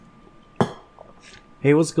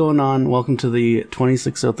Hey, what's going on? Welcome to the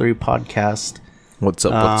 2603 podcast. What's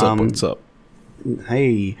up? What's up?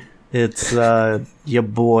 Hey, it's your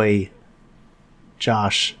boy,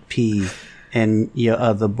 Josh P, and your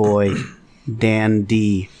other boy, Dan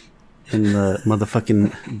D, in the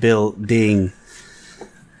motherfucking building.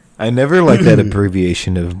 I never like that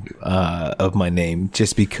abbreviation of my name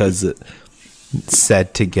just because it's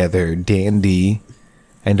said together, Dan D.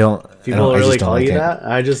 People really call you that?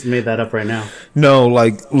 I just made that up right now. No,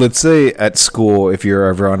 like, let's say at school, if you're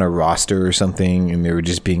ever on a roster or something and they were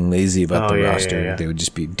just being lazy about the roster, they would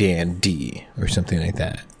just be Dan D or something like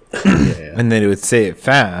that. And then it would say it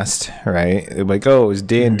fast, right? They'd be like, oh, is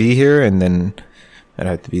Dan D here? And then I'd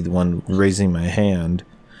have to be the one raising my hand.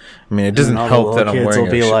 I mean, it doesn't help that I'm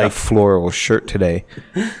wearing a floral shirt today.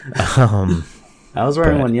 I was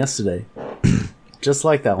wearing one yesterday. Just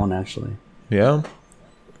like that one, actually. Yeah?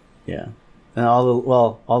 Yeah. And all the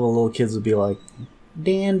little kids would be like,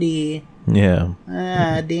 Dandy. Yeah.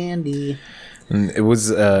 Dandy. And it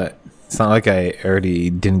was, it's not like I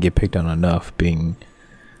already didn't get picked on enough being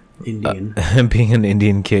Indian. Being an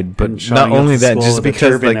Indian kid, but not only that, just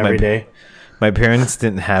because like my parents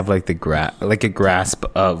didn't have like a grasp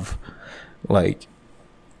of like,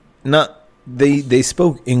 not, they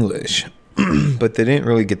spoke English, but they didn't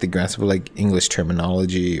really get the grasp of like English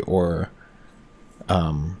terminology or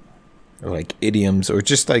like idioms or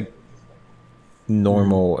just like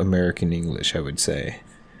normal American English, I would say.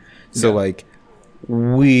 So like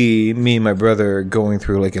me and my brother going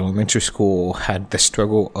through like elementary school had the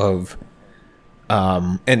struggle of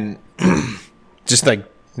and just like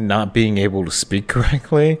not being able to speak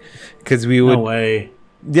correctly because we would. No way.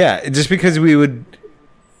 Yeah, just because we would.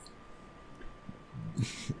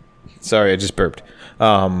 Sorry, I just burped.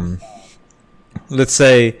 Let's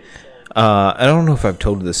say I don't know if I've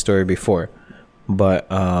told this story before,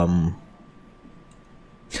 but my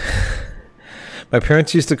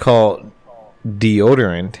parents used to call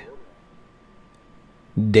deodorant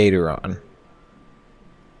Dataron.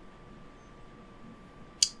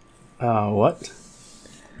 What?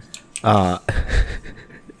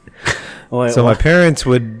 Wait, so my parents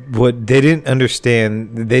would they didn't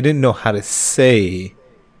understand, they didn't know how to say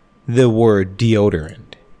the word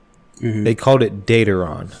deodorant. Mm-hmm. They called it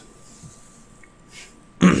Dataron.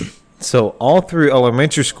 So all through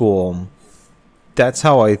elementary school, that's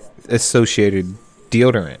how I associated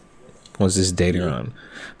deodorant, was this Dataron.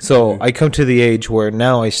 So I come to the age where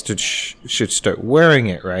now I should start wearing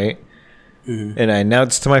it, right? Mm-hmm. And I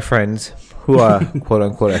announced to my friends, who quote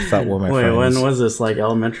unquote I thought were my friends. Wait, when was this? Like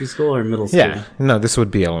elementary school or middle school? Yeah, no, this would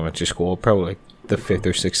be elementary school, probably like the 5th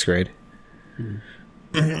or 6th grade.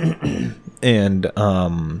 Mm-hmm. And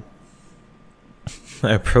I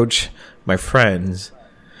approached my friends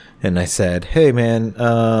and I said, "Hey, man,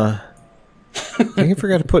 I think I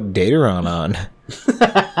forgot to put Dataron on."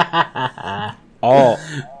 all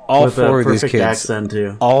with four of these kids, accent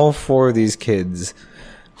too. All four of these kids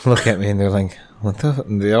look at me and they're like, "What the?"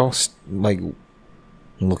 They all like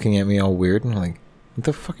looking at me all weird and like, "What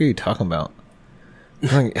the fuck are you talking about?"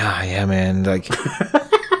 I'm like, yeah, man. Like,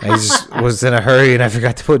 I just was in a hurry and I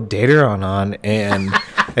forgot to put Dataron on, and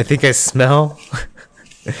I think I smell.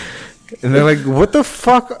 And they're like, "What the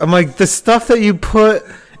fuck?" I'm like, "The stuff that you put."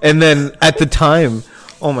 And then at the time,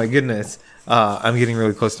 oh my goodness, I'm getting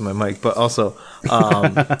really close to my mic, but also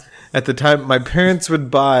at the time, my parents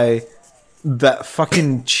would buy that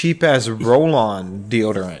fucking cheap ass roll-on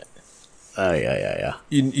deodorant. Oh yeah.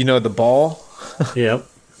 You know the ball? Yep,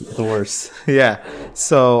 the worst. Yeah.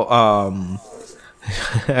 So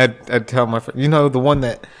I'd tell my friend, you know, the one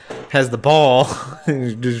that has the ball.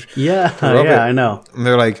 Yeah, I know. And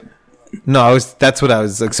they're like, no, that's what I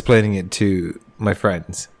was explaining it to my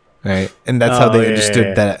friends, right? And that's how they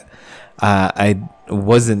understood that I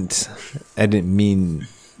didn't mean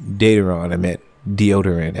Dataron, I meant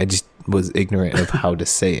deodorant. I just was ignorant of how to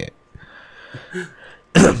say it.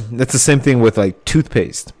 That's the same thing with like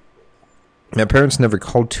toothpaste. My parents never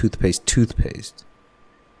called toothpaste.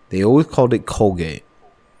 They always called it Colgate.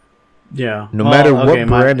 Yeah. No matter what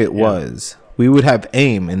brand it was, we would have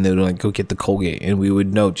AIM and they would like go get the Colgate and we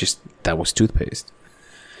would know just that was toothpaste.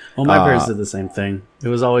 Well, my parents did the same thing. It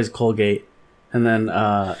was always Colgate. And then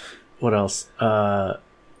what else?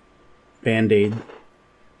 Band-Aid.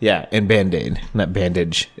 Yeah, and Band-Aid, not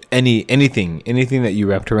bandage. Anything that you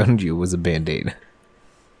wrapped around you was a Band-Aid.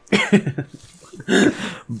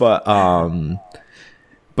 But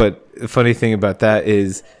the funny thing about that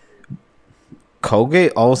is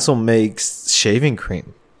Colgate also makes shaving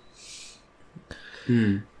cream.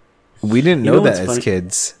 We didn't know that as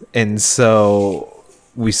kids, and so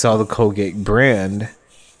we saw the Colgate brand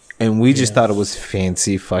And we just thought it was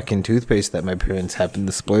fancy fucking toothpaste that my parents happened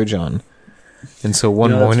to splurge on. And so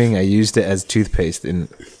one morning I used it as toothpaste, and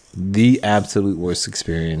the absolute worst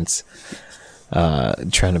experience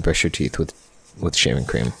trying to brush your teeth with shaving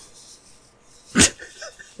cream.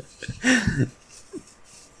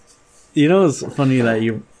 You know, it's funny that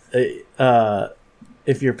you,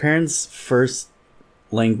 if your parents' first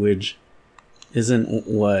language isn't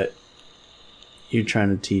what you're trying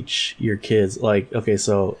to teach your kids, like, okay,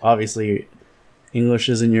 so obviously English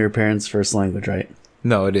isn't your parents' first language, right?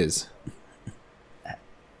 No, it is.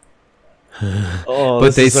 Oh,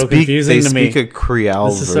 but they so speak a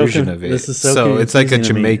Creole version of it. This is so so it's like a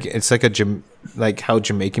Jamaican. It's like how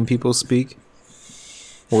Jamaican people speak,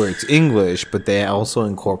 where it's English, but they also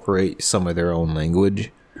incorporate some of their own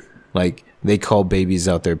language. Like they call babies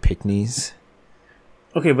out their picnies.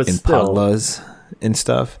 Okay, but and still, padlas and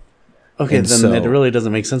stuff. Okay, and then so, it really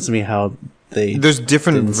doesn't make sense to me how they. There's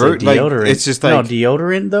different deodorant. Like, it's just like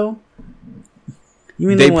deodorant though. You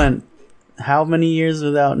mean they went how many years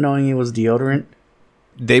without knowing it was deodorant?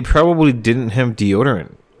 They probably didn't have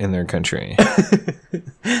deodorant in their country.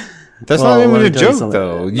 That's not even a joke,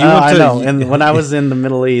 though. I know. And when I was in the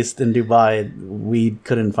Middle East in Dubai, we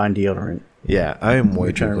couldn't find deodorant. Yeah, I am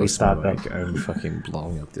way trying to restock up. I'm fucking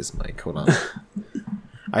blowing up this mic. Hold on.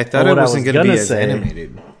 I thought it wasn't going to be as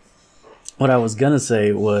animated. What I was gonna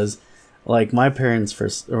say was, like, my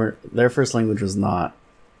parents' their first language was not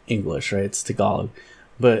English, right? It's Tagalog.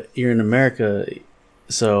 But you're in America,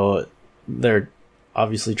 so they're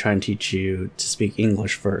obviously trying to teach you to speak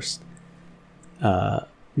English first.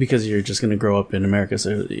 Because you're just going to grow up in America,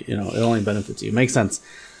 so, you know, it only benefits you. Makes sense.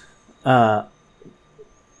 But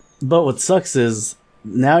what sucks is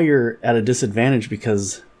now you're at a disadvantage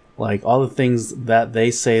because, like, all the things that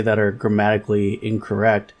they say that are grammatically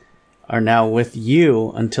incorrect are now with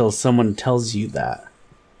you until someone tells you that.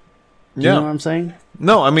 You know what I'm saying?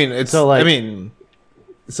 No, I mean, it's... So, like,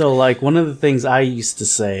 So, like, one of the things I used to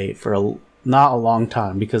say for not a long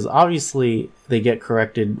time, because obviously they get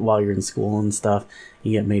corrected while you're in school and stuff.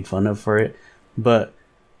 You get made fun of for it. But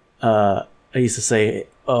I used to say,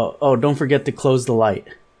 oh, don't forget to close the light.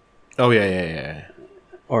 Oh, yeah.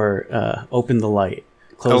 Or open the light.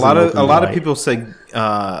 A lot of people say,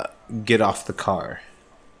 get off the car.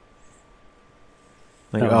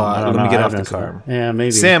 Like, let me get off the car. Yeah,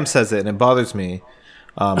 maybe. Sam says it, and it bothers me.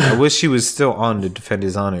 I wish he was still on to defend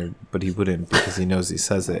his honor, but he wouldn't because he knows he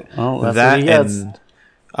says it. Oh, that's what he gets.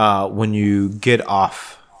 And when you get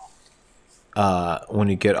off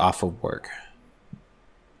of work.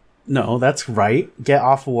 No, that's right. Get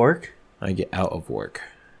off of work. I get out of work.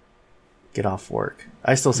 Get off work.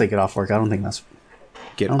 I still say get off work. I don't think that's...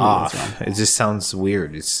 Get off. It just sounds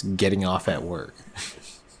weird. It's getting off at work.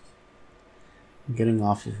 I'm getting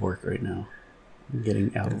off of work right now. I'm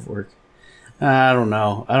getting out of work. I don't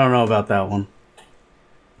know. I don't know about that one.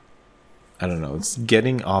 I don't know. It's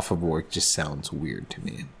getting off of work just sounds weird to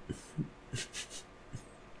me.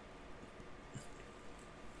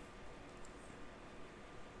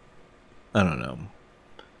 I don't know.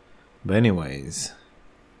 But anyways.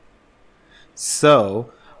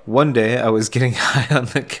 So, one day I was getting high on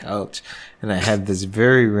the couch and I had this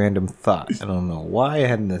very random thought. I don't know why I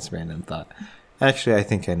had this random thought. Actually, I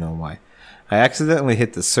think I know why. I accidentally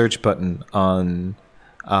hit the search button on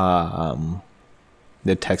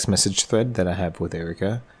the text message thread that I have with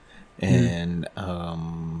Erica. And I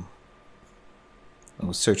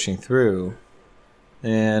was searching through.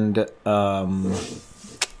 And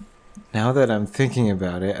now that I'm thinking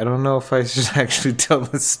about it, I don't know if I should actually tell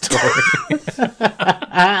the story.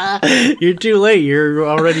 You're too late. You're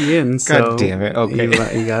already in. God damn it. Okay.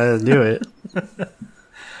 You gotta do it.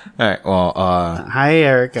 All right. Well, hi,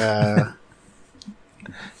 Erica.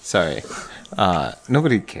 Sorry.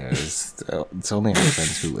 Nobody cares. It's only our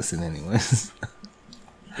friends who listen anyways.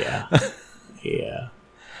 Yeah.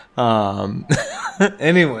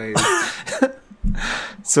 Anyways.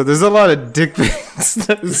 So there's a lot of dick pics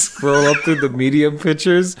that scroll up through the medium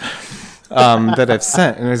pictures that I've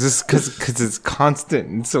sent, and it's just because it's constant,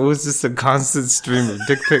 and so it's just a constant stream of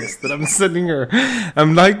dick pics that I'm sending her.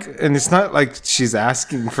 I'm like, and it's not like she's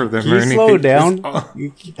asking for them or anything. Slow down.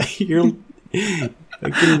 I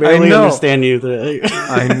can barely understand you.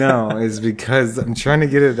 I know. It's because I'm trying to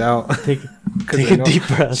get it out. Take a deep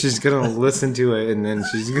breath. She's going to listen to it, and then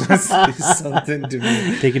she's going to say something to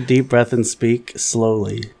me. Take a deep breath and speak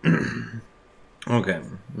slowly. Okay.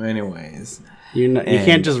 Anyways. You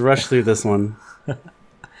can't just rush through this one. You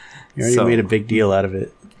already made a big deal out of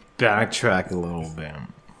it. Backtrack a little bit.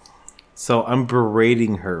 So I'm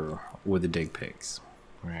berating her with the dick pics.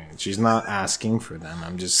 Right. She's not asking for them.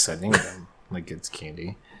 I'm just sending them like it's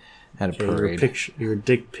candy. at a Okay, parade. your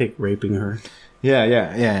dick pic raping her.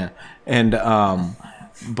 Yeah. And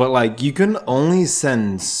but like you can only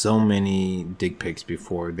send so many dick pics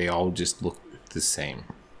before they all just look the same.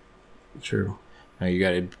 True. Now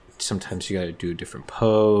sometimes you gotta do a different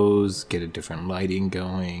pose, get a different lighting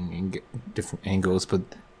going, and get different angles, but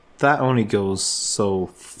that only goes so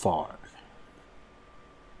far.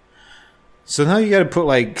 So now you gotta put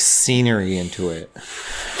like scenery into it.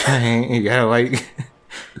 You gotta like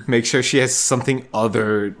make sure she has something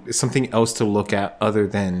else to look at other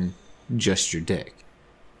than just your dick.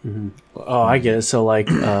 Mm-hmm. Oh, I get it. So like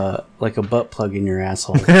a butt plug in your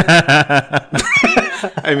asshole.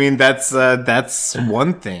 I mean, that's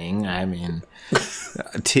one thing. I mean,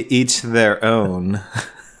 to each their own.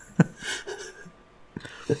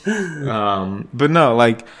 But no,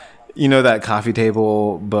 like, you know that coffee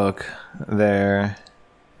table book there.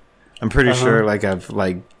 I'm pretty sure, like, I've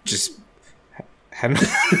like just had.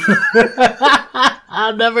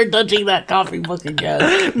 I'm never touching that coffee book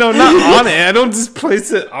again. No, not on it. I don't just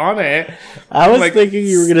place it on it. I was like, thinking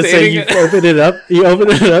you were gonna say you open it up. You open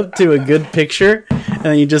it up to a good picture, and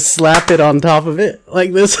then you just slap it on top of it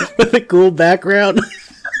like this with a cool background.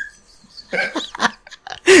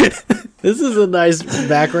 This is a nice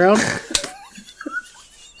background.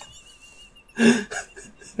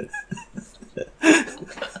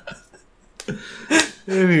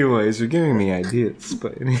 Anyways, you're giving me ideas,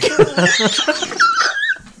 but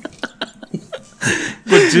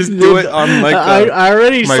but just do it on like I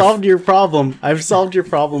already solved your problem. I've solved your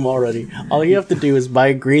problem already. All you have to do is buy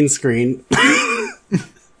a green screen.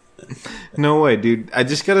 No way, dude. I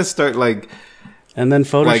just gotta start like and then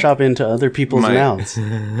Photoshop into other people's mouths.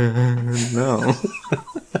 No.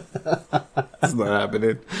 It's not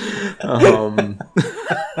happening.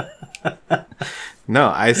 No,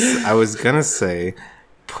 I was gonna say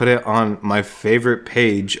put it on my favorite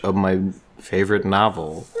page of my favorite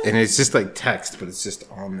novel, and it's just like text, but it's just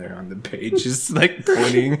on there on the page. It's like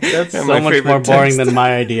pointing. That's at so my much favorite more boring text. than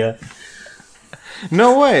my idea.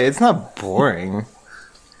 No way, it's not boring.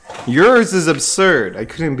 Yours is absurd. I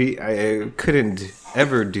couldn't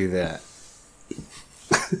ever do that.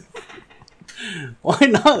 Why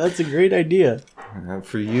not? That's a great idea.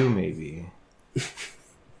 For you, maybe.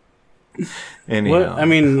 Anyhow. What? I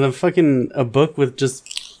mean, a book with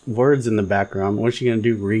just words in the background. What's she gonna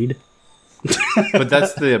do? Read? But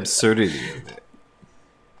that's the absurdity of it.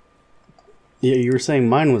 Yeah, you were saying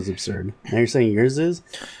mine was absurd. Now you're saying yours is?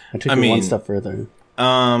 I took it one step further.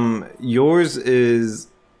 Yours is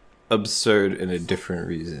absurd in a different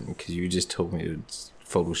reason, because you just told me to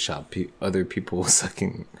Photoshop other people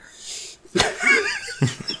sucking.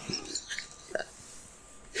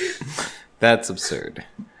 That's absurd.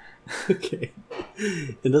 Okay.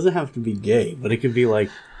 It doesn't have to be gay, but it could be like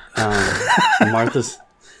Martha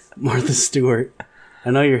Stewart.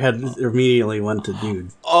 I know your head immediately went to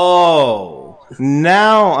dude. Oh,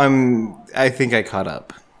 now I think I caught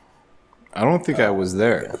up. I don't think I was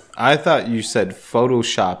there. I thought you said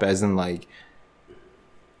Photoshop as in like,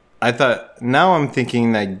 now I'm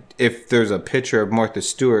thinking that if there's a picture of Martha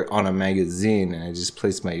Stewart on a magazine and I just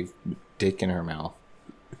place my dick in her mouth.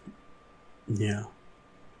 Yeah.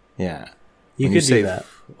 Yeah. You could do that.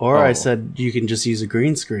 Or I said you can just use a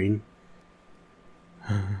green screen.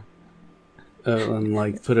 And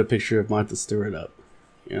like put a picture of Martha Stewart up,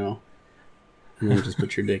 you know? And then just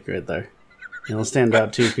put your dick right there. And it'll stand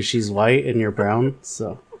out too because she's white and you're brown,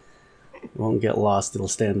 so it won't get lost. It'll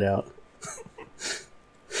stand out.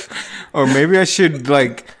 Or maybe I should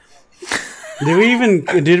like. Did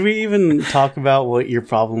we even talk about what your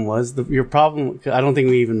problem was? Your problem. I don't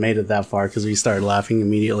think we even made it that far because we started laughing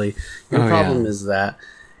immediately. Your problem is that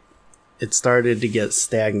it started to get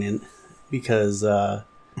stagnant because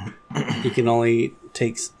you can only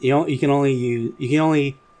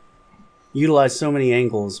utilize so many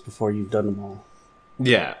angles before you've done them all.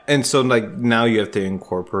 Yeah, and so like now you have to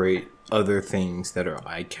incorporate other things that are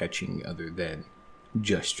eye-catching other than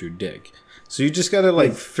just your dick. So you just gotta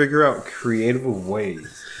like figure out creative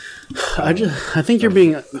ways. I think you're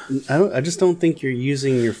being. I just don't think you're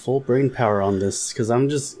using your full brain power on this because I'm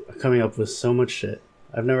just coming up with so much shit.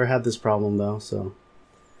 I've never had this problem though, so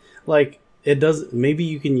like it does. Maybe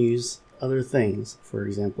you can use other things, for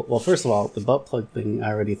example. Well, first of all, the butt plug thing I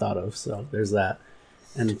already thought of, so there's that.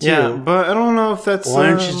 And two, yeah, but I don't know if that's. Why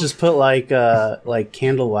don't you just put like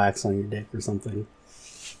candle wax on your dick or something?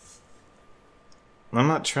 I'm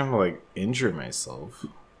not trying to like injure myself.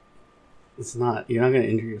 It's not. You're not going to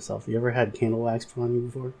injure yourself. You ever had candle wax put on you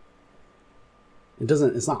before? It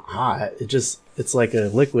doesn't. It's not hot. It's like a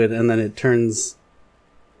liquid, and then it turns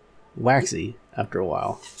waxy after a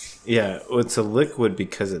while. Yeah, it's a liquid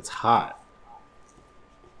because it's hot.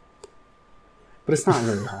 But it's not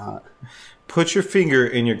really hot. Put your finger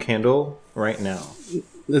in your candle right now.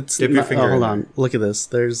 It's Dip your finger hold in on. Look at this.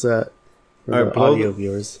 There's for Alright, the audio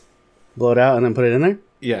viewers. Blow it out and then put it in there.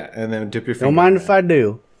 Yeah, and then dip your finger. Don't mind in if I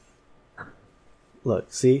do.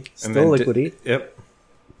 Look, see? And Still then liquidy. Yep.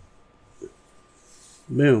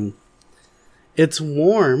 Boom. It's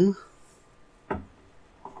warm.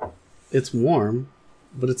 It's warm,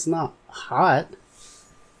 but it's not hot.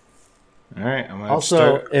 All right. I'm gonna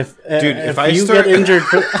Also, start. if I you start- get injured,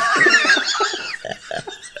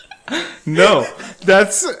 No,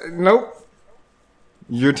 that's nope.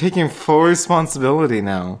 You're taking full responsibility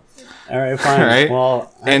now. all right, fine. Right?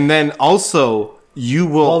 Well, And then also, you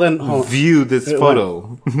will Well, then, hold on. view this Wait,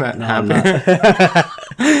 photo that no, I'm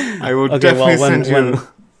happened. I will okay. definitely Well, send you.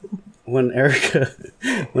 when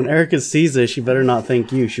Erica sees this, she better not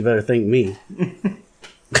thank you. She better thank me.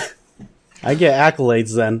 I get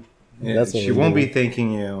accolades then. Yeah, That's what she we're won't doing. be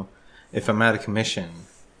thanking you if I'm out of commission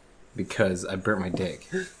because I burnt my dick.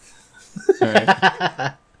 All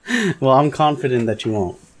right? Well, I'm confident that you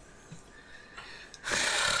won't.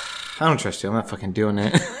 I don't trust you. I'm not fucking doing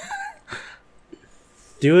it.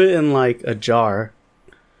 Do it in like a jar,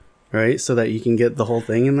 right? So that you can get the whole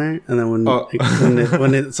thing in there, and then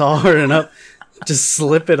when it's all hardened up, just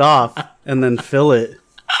slip it off and then fill it.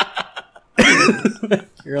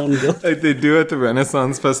 Your own guilt. Like they do at the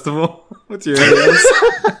Renaissance Festival with your hands.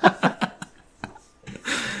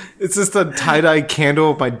 It's just a tie-dye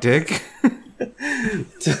candle of my dick.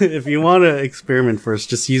 If you want to experiment first,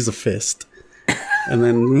 just use a fist, and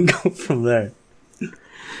then go from there.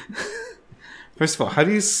 First of all, how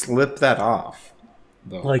do you slip that off?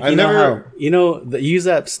 Though? Like I never. use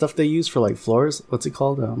that stuff they use for like floors. What's it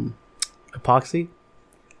called? Epoxy.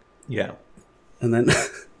 Yeah. And then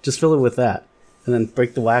just fill it with that, and then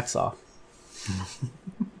break the wax off.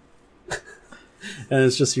 And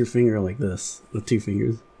it's just your finger like this, with 2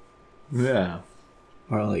 fingers, Yeah.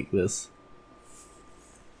 or like this.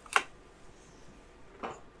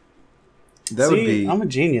 That would be. I'm a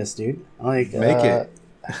genius, dude. Like, Make it.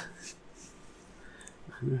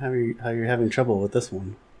 How you're having trouble with this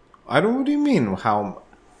one? I don't. What do you mean? How?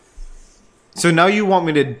 So now you want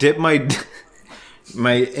me to dip my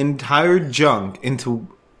my entire junk into?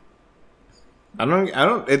 I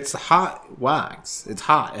don't. It's hot wax. It's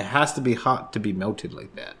hot. It has to be hot to be melted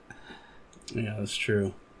like that. Yeah, that's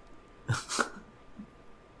true.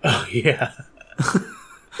 Oh yeah.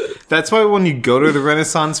 That's why when you go to the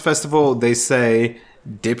Renaissance Festival, they say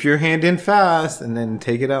dip your hand in fast and then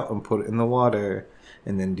take it out and put it in the water.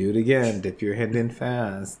 And then do it again. Dip your hand in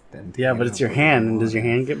fast. Then Yeah, but it's your hand. And does your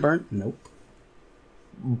hand get burnt? Nope.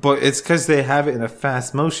 But it's because they have it in a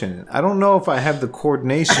fast motion. I don't know if I have the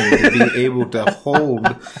coordination to be able to hold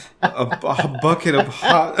a bucket of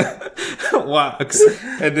hot wax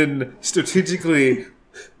and then strategically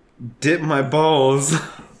dip my balls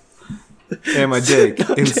and my dick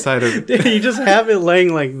inside of. Dude, you just have it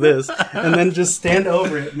laying like this, and then just stand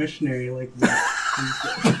over it, missionary, like this.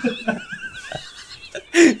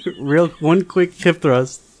 One quick hip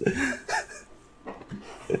thrust.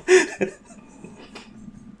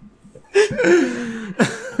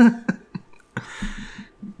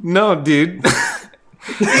 No, dude.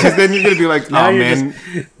 Because then you're gonna be like, Now oh you're man.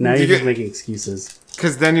 Now you're You just get- making excuses.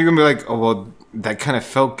 Because then you're gonna be like, oh well, that kind of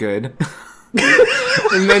felt good.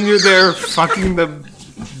 And then you're there fucking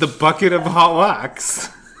the bucket of hot wax.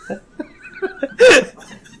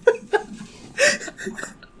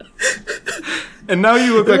 And now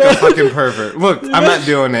you look like a fucking pervert. Look, I'm not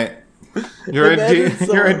doing it. Your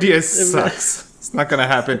idea sucks. It's not gonna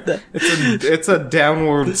happen. It's a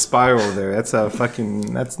downward spiral there. That's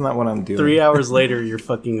not what I'm doing. 3 hours later, you're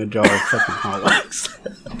fucking a jar of fucking hot wax.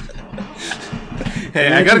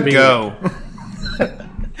 Hey, I gotta go.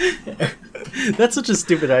 That's such a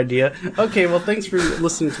stupid idea. Okay, well, thanks for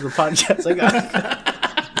listening to the podcast. I got.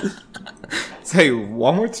 Hey,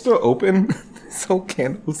 Walmart's still open? Sell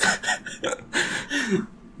candles.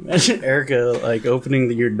 Imagine Erica like opening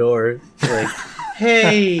your door, like,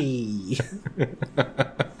 "Hey." And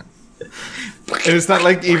it's not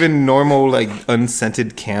like even normal like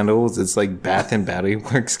unscented candles. It's like Bath and Body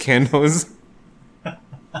Works candles.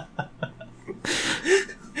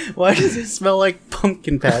 Why does it smell like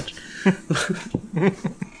pumpkin patch?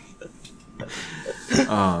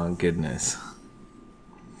 Oh goodness.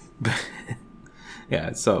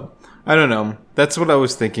 Yeah, so I don't know. That's what I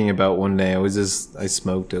was thinking about one day. I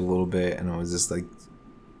smoked a little bit and I was just like,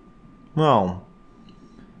 well,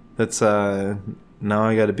 that's now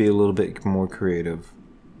I got to be a little bit more creative.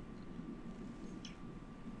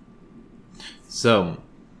 So,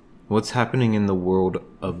 what's happening in the world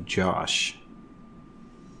of Josh?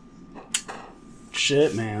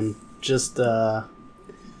 Shit, man. Just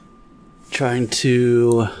trying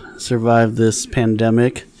to survive this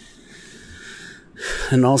pandemic.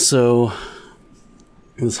 And also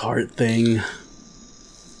this heart thing.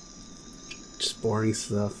 Just boring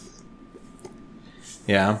stuff.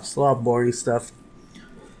 Yeah. Just a lot of boring stuff.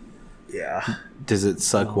 Yeah. Does it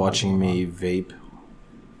suck watching me vape?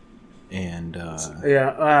 And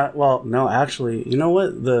well, no, actually, you know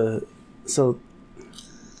what? The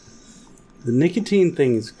nicotine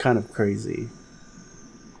thing is kind of crazy.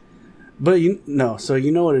 But so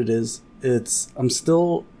you know what it is? I'm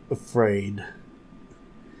still afraid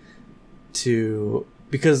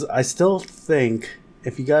because I still think,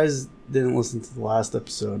 if you guys didn't listen to the last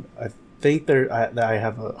episode, I think that I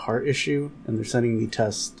have a heart issue and they're sending me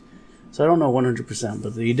tests. So I don't know 100%,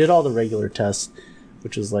 but they did all the regular tests,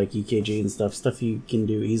 which is like EKG and stuff you can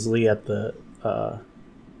do easily at the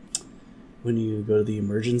when you go to the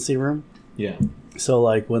emergency room. Yeah. So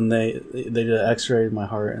like when they did an X-ray of my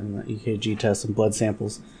heart and the EKG test and blood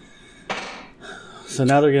samples. So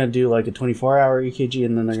now they're gonna do like a 24-hour EKG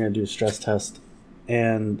and then they're gonna do a stress test,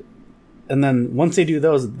 and then once they do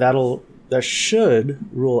those, that should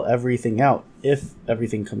rule everything out if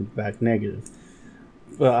everything comes back negative.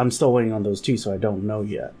 But I'm still waiting on those too, so I don't know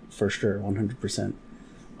yet for sure, 100%.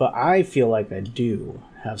 But I feel like I do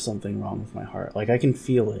have something wrong with my heart. Like I can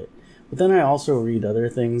feel it. But then I also read other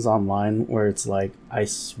things online where it's like I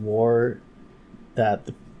swore that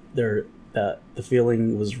the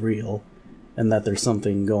feeling was real and that there's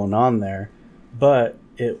something going on there, but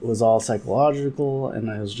it was all psychological and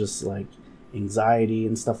it was just like anxiety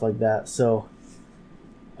and stuff like that. So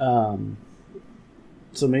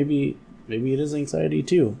maybe it is anxiety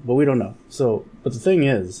too, but we don't know. So, but the thing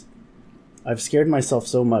is, I've scared myself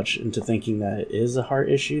so much into thinking that it is a heart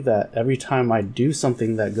issue that every time I do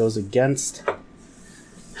something that goes against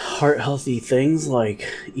heart healthy things,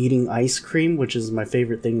 like eating ice cream, which is my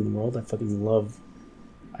favorite thing in the world. I fucking love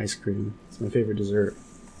ice cream. It's my favorite dessert.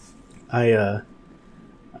 I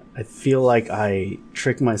feel like I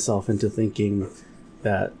trick myself into thinking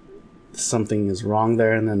that something is wrong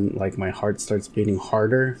there, and then like my heart starts beating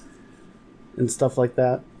harder and stuff like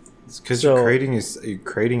that. It's because you're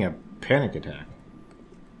creating a panic attack.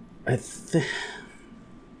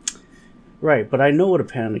 Right, but I know what a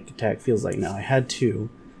panic attack feels like now. I had two,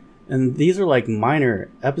 and these are like minor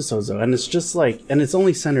episodes though, and it's just like, and it's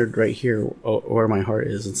only centered right here where my heart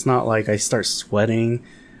is. It's not like I start sweating,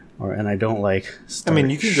 and I don't like. I mean,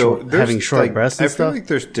 you can go having short breaths and stuff. I feel like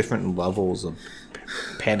there's different levels of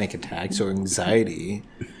panic attacks or anxiety.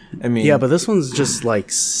 I mean, yeah, but this one's just like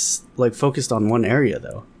focused on one area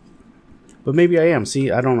though. But maybe I am. See,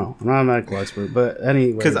 I don't know. I'm not a medical expert, but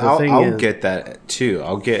anyway, because I'll get that too.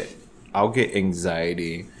 I'll get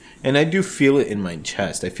anxiety, and I do feel it in my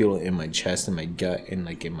chest. I feel it in my chest and my gut, and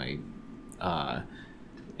like in my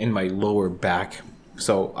lower back.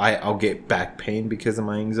 So I'll get back pain because of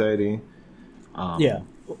my anxiety. Yeah,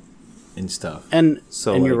 and stuff. And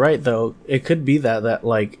so, and like, you're right though. It could be that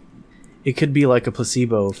like, it could be like a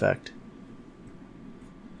placebo effect.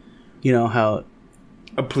 You know how.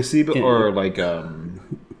 A placebo or like I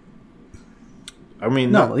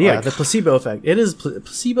mean no, yeah, like, the placebo effect. It is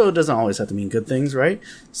placebo doesn't always have to mean good things, right?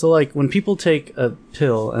 So like when people take a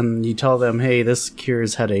pill and you tell them, "Hey, this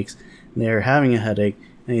cures headaches," and they're having a headache,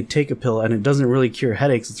 and they take a pill and it doesn't really cure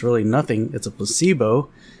headaches. It's really nothing. It's a placebo.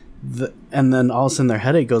 And then all of a sudden their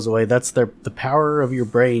headache goes away. That's the power of your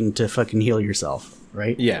brain to fucking heal yourself,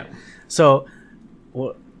 right? Yeah. So,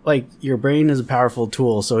 like your brain is a powerful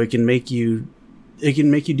tool, so it can make you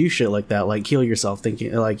do shit like that, like heal yourself,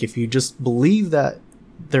 thinking like if you just believe that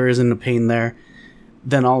there isn't a pain there,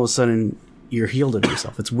 then all of a sudden you're healed of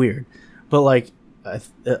yourself. It's weird, but like I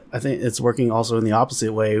think it's working also in the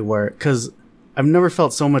opposite way, where because I've never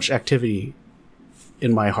felt so much activity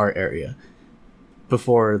in my heart area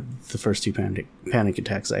before the first two panic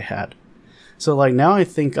attacks I had. So like now I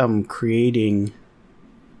think I'm creating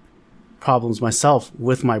problems myself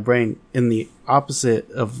with my brain in the opposite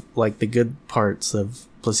of like the good parts of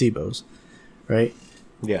placebos, right?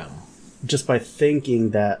 Yeah. Just by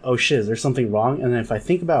thinking that, oh shit, there's something wrong, and then if I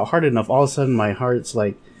think about it hard enough, all of a sudden my heart's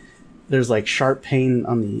like, there's like sharp pain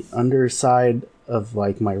on the underside of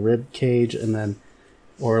like my rib cage, and then,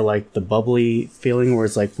 or like the bubbly feeling where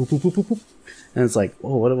it's like boop, boop, boop, boop, boop, and it's like,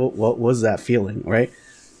 oh, what was that feeling, right?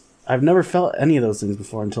 I've never felt any of those things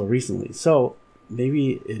before until recently, so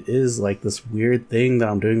maybe it is like this weird thing that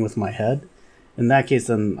I'm doing with my head. In that case,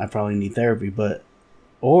 then I probably need therapy,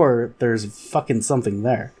 or there's fucking something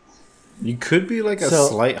there. You could be like a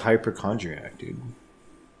slight hypochondriac, dude.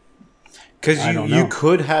 Because you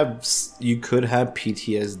could have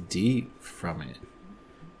PTSD from it.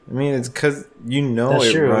 I mean, it's because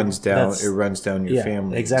runs down. It runs down your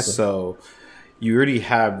family. Exactly. So you already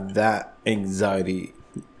have that anxiety,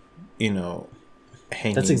 hanging.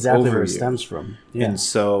 That's exactly over where it you. stems from. Yeah. And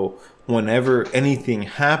so whenever anything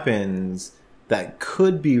happens that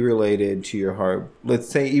could be related to your heart, let's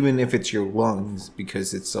say even if it's your lungs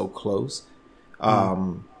because it's so close,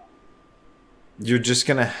 you're just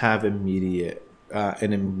gonna have an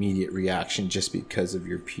immediate reaction just because of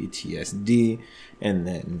your PTSD. And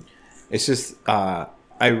then it's just I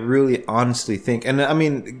really honestly think, and I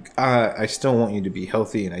mean, I still want you to be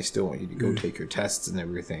healthy and I still want you to go take your tests and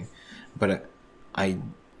everything, but I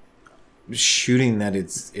shooting that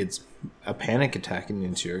it's a panic attack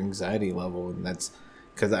into your anxiety level. And that's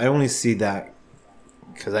because I only see that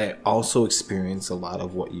because I also experience a lot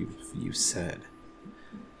of what you said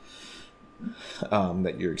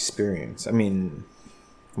that you experience. I mean,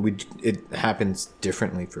 it happens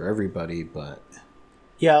differently for everybody, but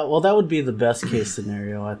yeah, well, that would be the best case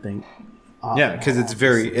scenario, I think. Yeah, because it's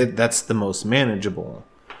that's the most manageable,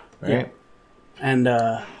 right?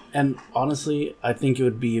 Yeah. And honestly, I think it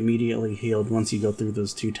would be immediately healed once you go through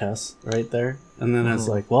those 2 tests right there. And then it's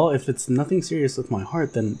like, well, if it's nothing serious with my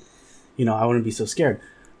heart, then, I wouldn't be so scared.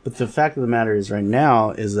 But the fact of the matter is right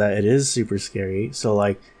now is that it is super scary. So,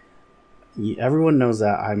 like, everyone knows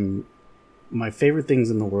that my favorite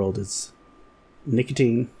things in the world is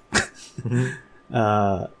nicotine,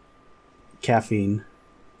 caffeine,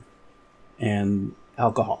 and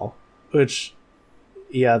alcohol, which...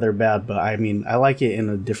 yeah, they're bad, but I mean, I like it in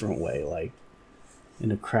a different way, like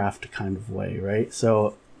in a craft kind of way, right?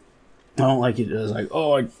 So I don't like it as like,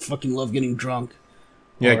 oh, I fucking love getting drunk.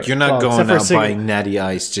 Yeah, you're not going out buying Natty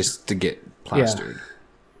Ice just to get plastered.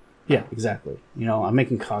 Yeah, exactly. I'm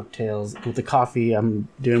making cocktails with the coffee. I'm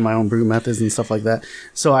doing my own brew methods and stuff like that.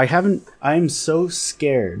 So I'm so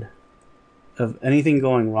scared of anything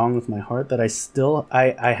going wrong with my heart that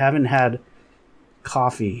I haven't had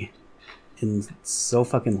coffee in so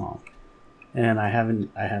fucking long, and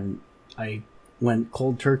I went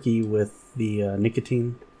cold turkey with the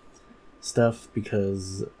nicotine stuff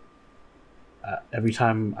because every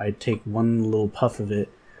time I take one little puff of it,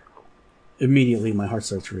 immediately my heart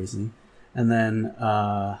starts racing. And then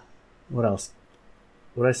what else?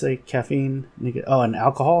 What did I say? Caffeine, and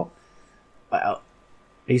alcohol. I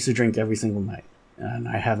used to drink every single night, and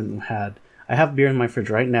I have beer in my fridge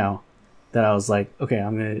right now that I was like, okay,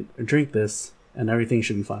 I'm going to drink this and everything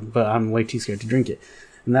should be fine. But I'm way too scared to drink it.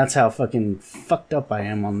 And that's how fucking fucked up I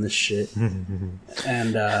am on this shit.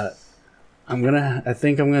 And I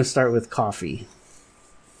think I'm going to start with coffee.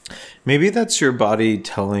 Maybe that's your body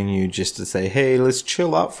telling you just to say, hey, let's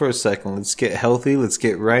chill out for a second. Let's get healthy. Let's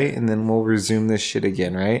get right. And then we'll resume this shit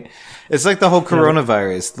again, right? It's like the whole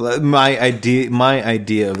coronavirus. Yeah. My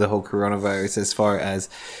idea of the whole coronavirus as far as,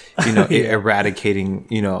 eradicating,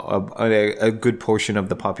 a good portion of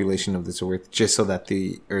the population of this earth just so that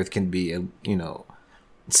the earth can be,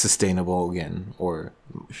 sustainable again, or,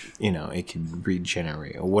 it can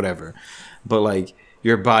regenerate or whatever. But like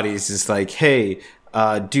your body is just like, hey,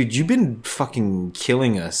 dude, you've been fucking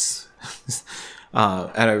killing us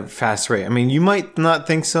at a fast rate. I mean, you might not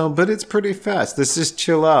think so, but it's pretty fast. Let's just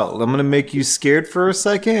chill out. I'm going to make you scared for a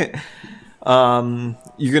second.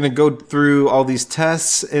 You're going to go through all these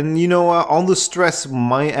tests, and you know what? All the stress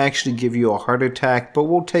might actually give you a heart attack, but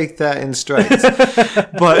we'll take that in strides.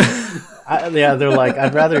 But... they're like,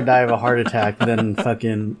 I'd rather die of a heart attack than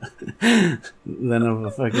of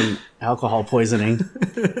a fucking alcohol poisoning.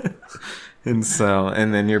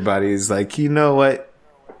 And then your body's like, you know what?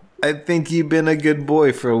 I think you've been a good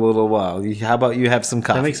boy for a little while. How about you have some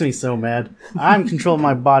coffee? That makes me so mad. I'm controlling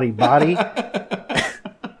my body. I'm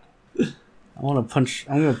going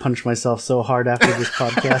to punch myself so hard after this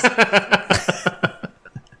podcast.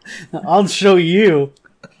 I'll show you.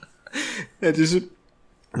 That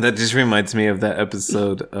just reminds me of that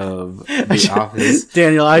episode of The Office.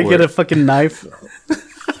 Daniel, get a fucking knife.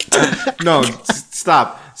 No,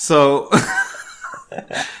 stop. So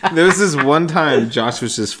there was this one time Josh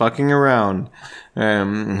was just fucking around.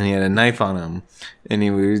 And he had a knife on him, and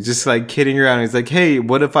he was just like kidding around. He's like, "Hey,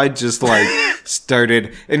 what if I just like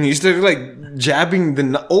started?" And he started like jabbing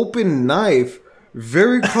the open knife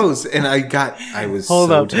very close, and I was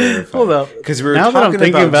terrified. Hold up, because we were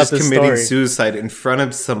talking about just committing suicide in front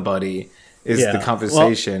of somebody is the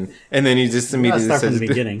conversation, and then you just immediately start from the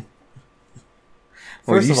beginning.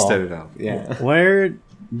 Well, you started off, yeah. Where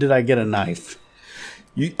did I get a knife?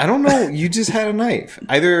 I don't know. You just had a knife.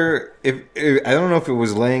 Either I don't know if it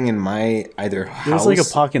was laying in my house. It was like a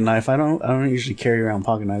pocket knife. I don't usually carry around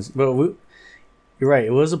pocket knives, but you're right.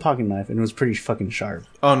 It was a pocket knife, and it was pretty fucking sharp.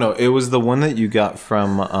 Oh no! It was the one that you got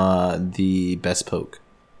from the Best Poke.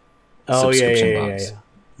 Oh yeah.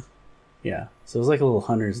 Yeah. So it was like a little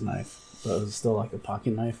hunter's knife, but it was still like a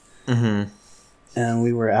pocket knife. Mm-hmm. And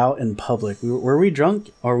we were out in public. Were we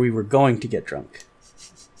drunk, or we were going to get drunk?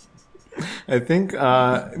 I think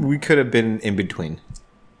we could have been in between.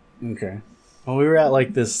 Okay. Well, we were at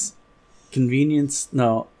like this convenience.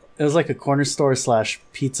 No, it was like a corner store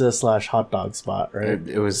 / pizza / hot dog spot, right?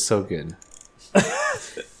 It was so good.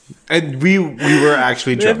 And we were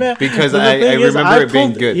actually drunk because I remember it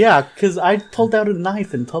being good. Yeah, because I pulled out a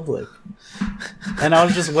knife in public, and I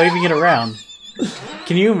was just waving it around.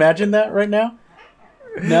 Can you imagine that right now?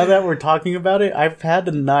 Now that we're talking about it, I've had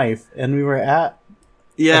a knife, and we were at.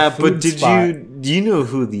 Yeah, but do you know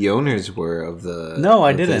who the owners were of the? No,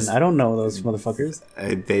 I didn't. I don't know those motherfuckers.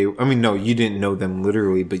 No, you didn't know them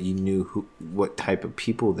literally, but you knew what type of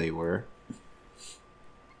people they were.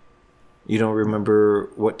 You don't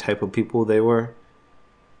remember what type of people they were?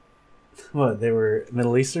 What, they were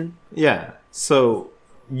Middle Eastern? Yeah. So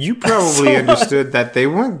you probably understood that they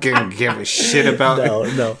weren't gonna give a shit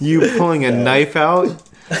about you pulling a knife out.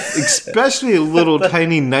 Especially a little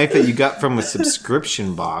tiny knife that you got from a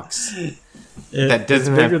subscription box. It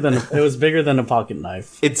was bigger than a pocket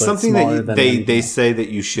knife. It's something that they say that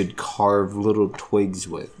you should carve little twigs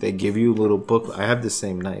with. They give you a little booklet. I have the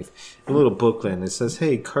same knife. A little booklet, and it says,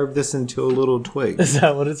 hey, carve this into a little twig. Is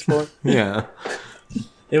that what it's for? Yeah.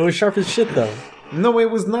 It was sharp as shit, though. No, it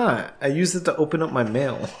was not. I used it to open up my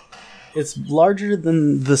mail. It's larger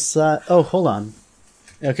than the size. Oh, hold on.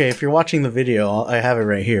 Okay, if you're watching the video, I have it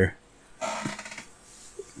right here.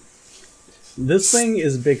 This thing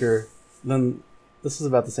is bigger than... This is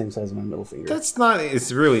about the same size as my middle finger.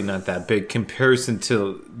 It's really not that big comparison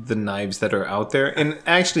to the knives that are out there. And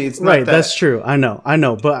actually, it's not right, that's true. I know.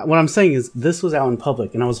 But what I'm saying is, this was out in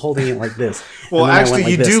public, and I was holding it like this. Well,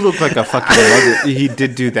 actually, you do look like a fucking mother. He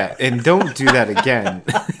did do that. And don't do that again.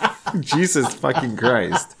 Jesus fucking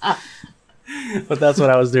Christ. But that's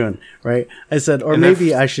what I was doing, right? I said, or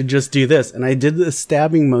maybe I should just do this. And I did the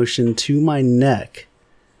stabbing motion to my neck.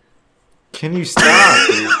 Can you stop?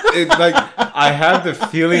 I have the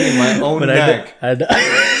feeling in my own neck.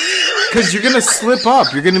 Because you're going to slip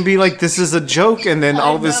up. You're going to be like, this is a joke. And then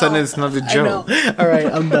all of a sudden it's not a joke. All right,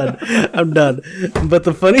 I'm done. But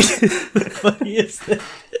the funniest thing,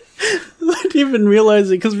 I didn't even realize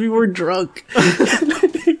it because we were drunk. I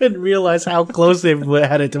didn't even realize how close they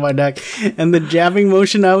had it to my neck. And the jabbing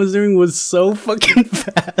motion I was doing was so fucking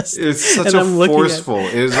fast. It's such it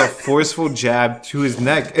was a forceful jab to his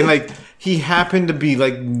neck. And he happened to be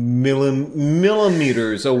like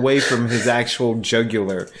millimeters away from his actual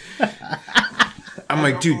jugular. I'm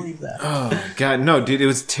like, dude, oh god, no, dude, it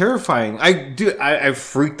was terrifying. I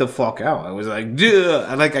freaked the fuck out. I was like, duh.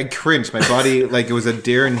 I cringed. My body, it was a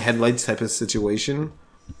deer in headlights type of situation,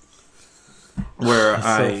 where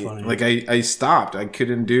I stopped. I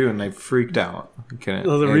couldn't do, and I freaked out.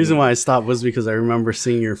 Well, the reason why I stopped was because I remember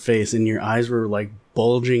seeing your face, and your eyes were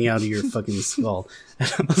bulging out of your fucking skull,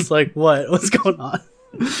 and I was like, what's going on?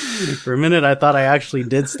 For a minute, I thought I actually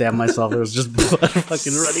did stab myself. It was just blood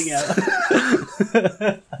fucking running out.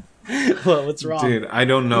 What's wrong? Dude, I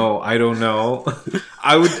don't know. I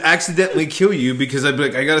would accidentally kill you because I'd be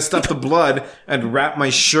like, I gotta stop the blood and wrap my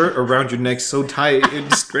shirt around your neck so tight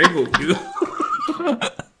and strangle you.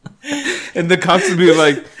 And the cops would be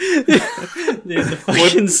like,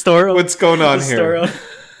 what's going on here?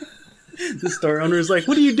 The store owner is like,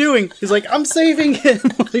 what are you doing? He's like, I'm saving him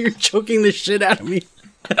while you're choking the shit out of me.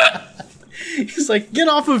 He's like, get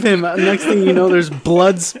off of him. Next thing you know, there's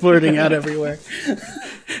blood splurting out everywhere.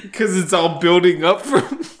 Because it's all building up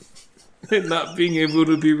from it not being able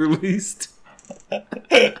to be released.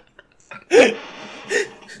 And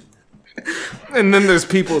then there's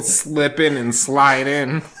people slipping and slide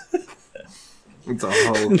in. It's a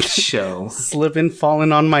whole show. Slipping,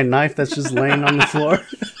 falling on my knife that's just laying on the floor.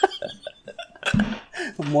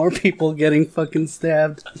 More people getting fucking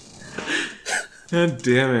stabbed. God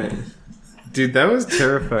damn it. Dude, that was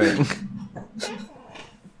terrifying.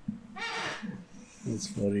 That's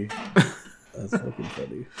funny. That's fucking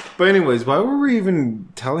funny. But anyways, why were we even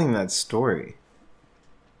telling that story?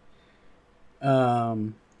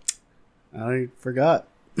 I forgot.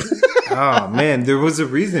 Oh man, there was a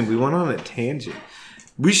reason. We went on a tangent.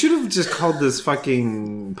 We should have just called this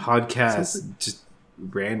fucking podcast just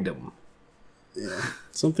random. Yeah.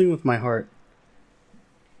 Something with my heart.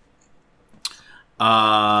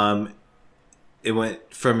 it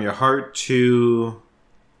went from your heart to...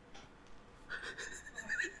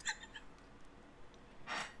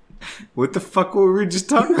 What the fuck were we just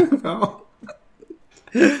talking about?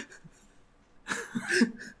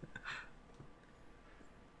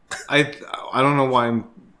 I don't know why I'm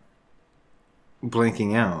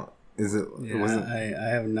blanking out. Is it? Yeah, I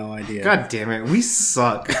have no idea. God damn it, we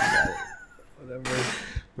suck. Whatever.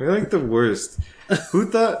 We're like the worst.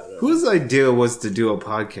 Whose idea was to do a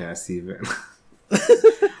podcast even?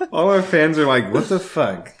 All our fans are like, what the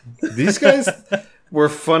fuck? These guys were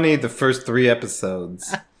funny the first 3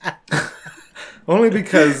 episodes. Only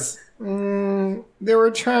because they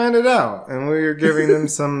were trying it out and we were giving them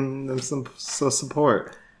some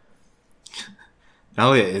support.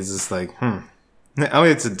 Elliot is just like,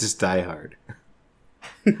 Elliot's just diehard.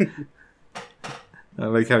 I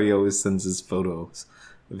like how he always sends his photos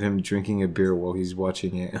of him drinking a beer while he's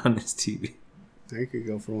watching it on his TV. I could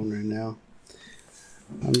go for one right now.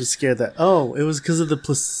 I'm just scared that... Oh, it was because of the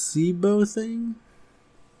placebo thing?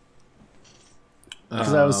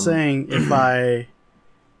 Because I was saying if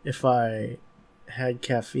I had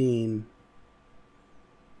caffeine...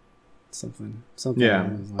 Something. Yeah.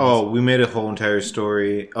 Oh, we made a whole entire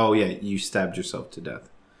story. Oh, yeah, you stabbed yourself to death.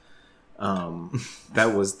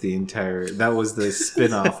 That was the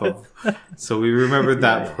spin-off of... So we remembered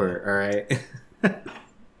that part, all right?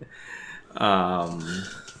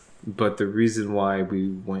 But the reason why we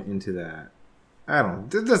went into that,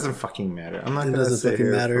 it doesn't fucking matter. I'm not going to sit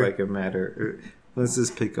here for like a matter. Let's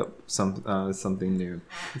just pick up something new.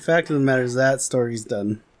 The fact of the matter is that story's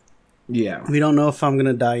done. Yeah. We don't know if I'm going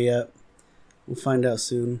to die yet. We'll find out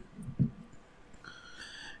soon.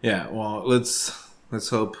 Yeah, well, let's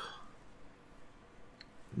hope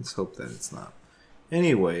that it's not.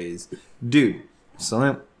 Anyways, dude,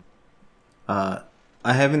 so I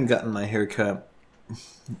haven't gotten my hair cut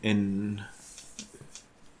in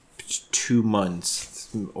 2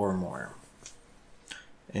 months or more.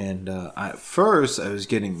 And at first, I was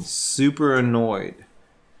getting super annoyed.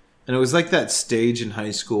 And it was like that stage in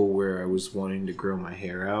high school where I was wanting to grow my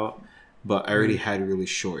hair out, but I already had really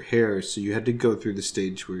short hair, so you had to go through the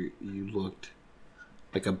stage where you looked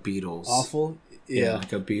like a Beatles. Awful? Yeah.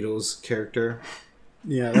 Like a Beatles character.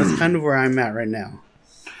 Yeah, that's kind of where I'm at right now.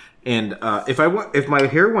 And if my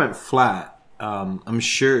hair went flat, I'm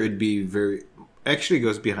sure it'd be very... Actually, it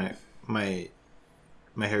goes behind... My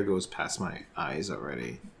hair goes past my eyes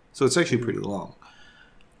already. So it's actually pretty long.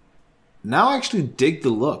 Now I actually dig the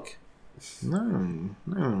look. No,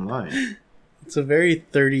 I'm lying. It's a very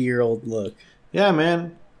 30-year-old look. Yeah,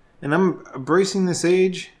 man. And I'm embracing this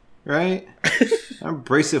age, right? I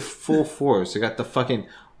embrace it full force. I got the fucking...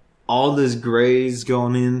 all this grays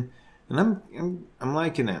going in. And I'm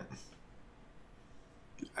liking it.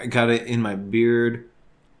 I got it in my beard.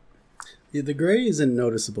 Yeah, the gray isn't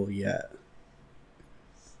noticeable yet.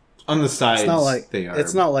 On the sides, they are.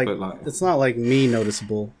 It's not like me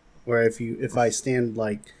noticeable. Where if I stand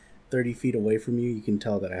like 30 feet away from you, you can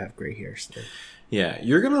tell that I have gray hair still. Yeah,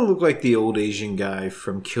 you're gonna look like the old Asian guy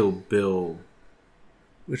from Kill Bill.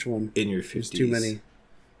 Which one? In your 50s. There's too many.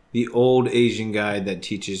 The old Asian guy that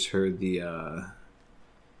teaches her the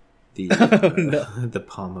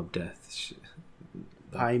palm of death.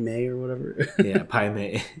 Pai Mei or whatever. Yeah, Pai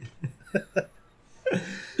Mei.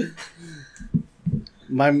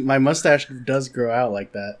 My mustache does grow out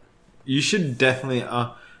like that. You should definitely...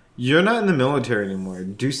 you're not in the military anymore.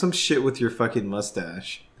 Do some shit with your fucking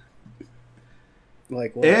mustache.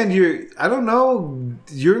 Like what? And I don't know,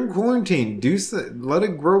 you're in quarantine. Let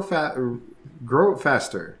it grow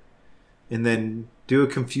faster. And then do a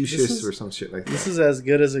Confucius or some shit like that. This is as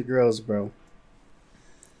good as it grows, bro.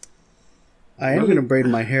 I am going to braid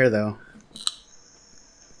my hair, though.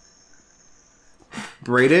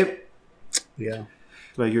 Braid it? Yeah.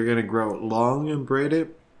 Like you're going to grow it long and braid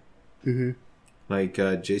it? Mm-hmm. Like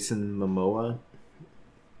Jason Momoa?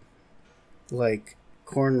 Like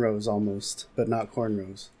cornrows almost, but not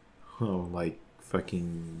cornrows. Oh, like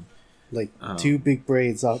fucking... Like 2 big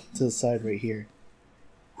braids off to the side right here.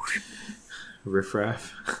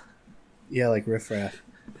 Riffraff? Yeah, like riffraff.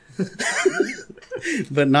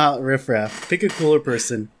 But not riffraff. Pick a cooler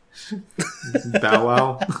person. Bow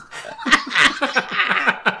Wow?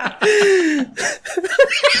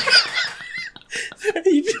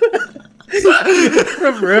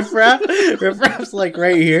 From Riffraff. Riffraff's like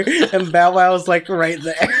right here, and Bow Wow's like right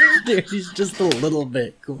there. Dude, he's just a little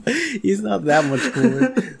bit cool. He's not that much cooler.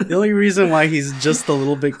 The only reason why he's just a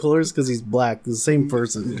little bit cooler is because he's black. The same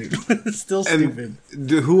person, dude. It's still stupid.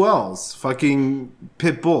 Dude, who else? Fucking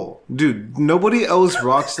Pitbull. Dude, nobody else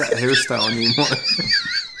rocks that hairstyle anymore.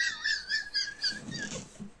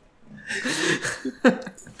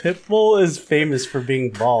 Pitbull is famous for being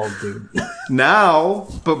bald, dude. Now,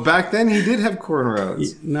 but back then he did have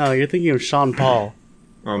cornrows. No, you're thinking of Sean Paul.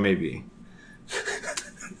 Or maybe.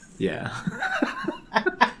 Yeah.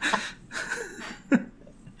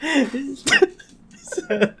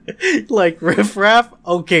 Like Riff Raff?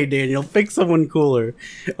 Okay, Daniel, pick someone cooler.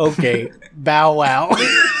 Okay, Bow Wow.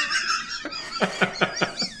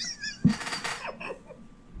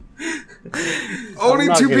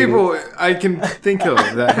 Only two people I can think of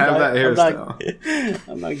that have that hairstyle.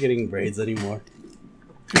 I'm not getting braids anymore.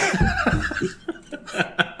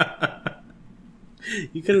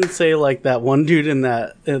 You couldn't say like that one dude in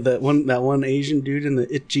that one Asian dude in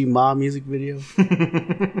the Itchy Ma music video.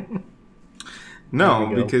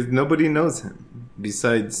 No, because nobody knows him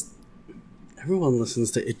besides. Everyone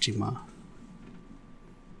listens to Itchy Ma.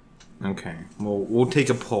 Okay, well, we'll take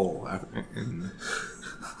a poll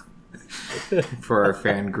for our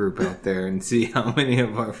fan group out there and see how many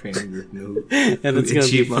of our fan group know. And it's going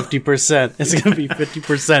to be 50%. It's going to be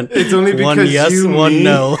 50%. It's only because one yes, you, one me.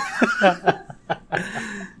 no.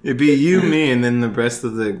 It'd be you, me, and then the rest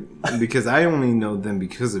of the... Because I only know them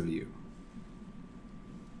because of you.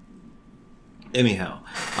 Anyhow.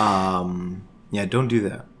 Yeah, don't do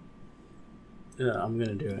that. Yeah, I'm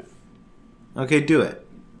going to do it. Okay, do it.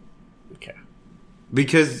 Okay.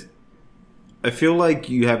 Because I feel like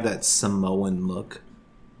you have that Samoan look.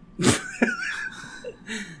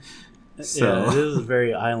 So, yeah, it is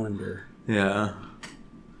very Islander. Yeah.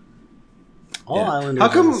 All Yeah. Islanders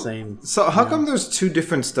are the same. So how come there's two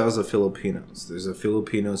different styles of Filipinos? There's the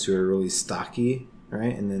Filipinos who are really stocky,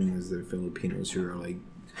 right? And then there's the Filipinos who are like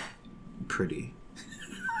pretty.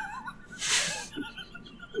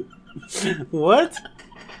 What?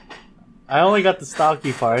 I only got the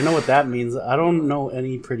stocky part. I know what that means. I don't know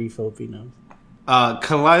any pretty Filipinos.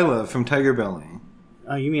 Kalila from Tiger Belly.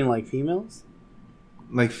 Oh, you mean like females?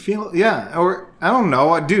 Like yeah, or I don't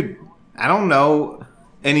know, dude. I don't know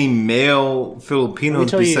any male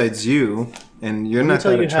Filipinos besides you, and you're not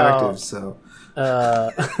that attractive. So,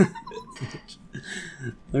 let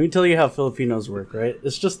me tell you how Filipinos work. Right?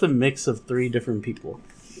 It's just a mix of three different people.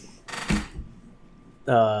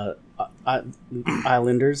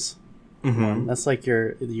 Islanders. mm-hmm. That's like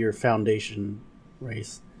your foundation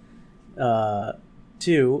race.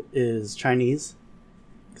 2 is Chinese,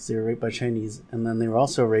 because they were raped by Chinese, and then they were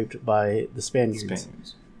also raped by the Spaniards.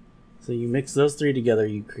 So you mix those three together,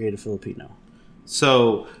 you create a Filipino.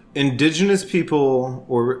 So indigenous people,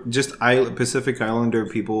 or just Pacific Islander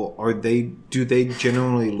people, do they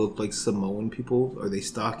generally look like Samoan people? Are they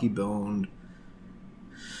stocky boned?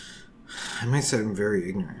 I might say I'm very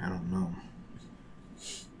ignorant. I don't know.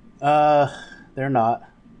 They're not.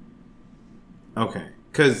 Okay,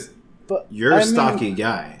 because you're a stocky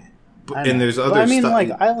guy, and there's other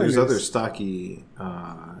there's other stocky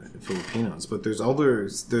Filipinos, but there's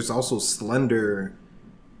also slender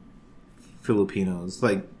Filipinos,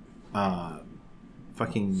 like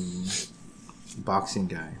fucking boxing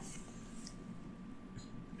guy.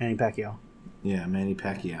 Manny Pacquiao. Yeah, Manny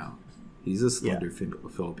Pacquiao. He's a slender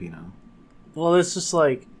Filipino. Well, it's just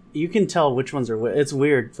like you can tell which ones are. It's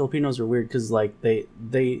weird. Filipinos are weird because like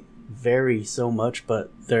they vary so much,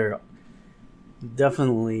 but they're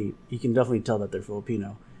definitely, you can definitely tell that they're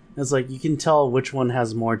Filipino. It's like you can tell which one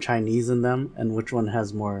has more Chinese in them and which one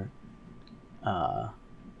has more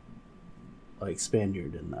like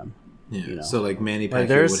Spaniard in them. Yeah. You know? So like Manny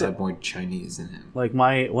Pacquiao would have more Chinese in him. Like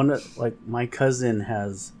my cousin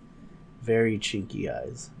has very chinky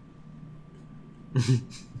eyes.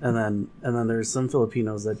 and then there's some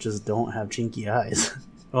Filipinos that just don't have chinky eyes.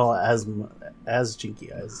 Well, as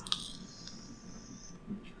chinky eyes.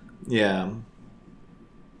 Yeah.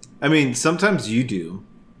 I mean, sometimes you do.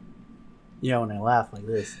 Yeah, when I laugh like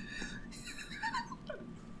this.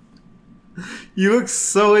 You look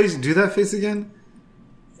so Asian. Do that face again.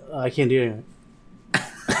 I can't do anything.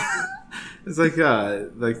 It's like.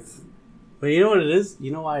 But you know what it is?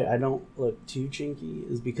 You know why I don't look too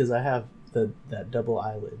chinky is because I have that double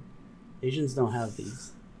eyelid. Asians don't have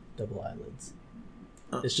these double eyelids.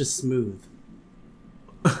 It's just smooth.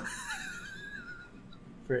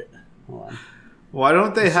 Hold on. Why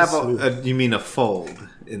don't they have you mean a fold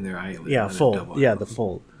in their eyelid? Yeah, fold. Yeah, the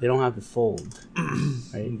fold. They don't have the fold.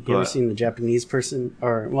 Right? You ever seen the Japanese person,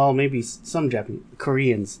 or well, maybe some Japanese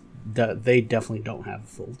Koreans? They definitely don't have a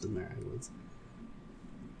fold in their eyelids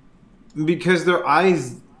because their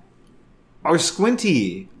eyes are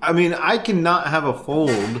squinty. I mean, I cannot have a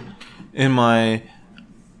fold in my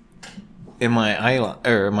eyelid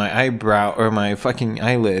or my eyebrow or my fucking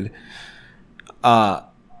eyelid.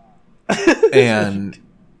 And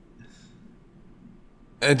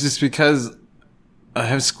just because I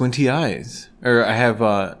have squinty eyes, or I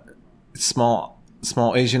have small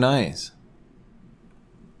Asian eyes.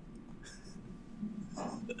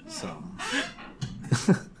 So,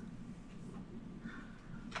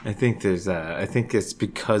 I think there's that. I think it's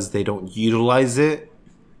because they don't utilize it.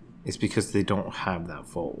 It's because they don't have that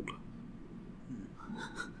fold.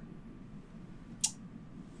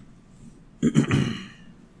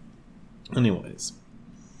 Anyways,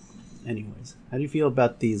 how do you feel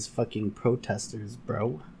about these fucking protesters,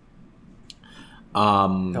 bro? They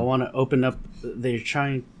want to open up. They're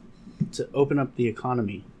trying to open up the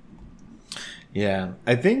economy. Yeah,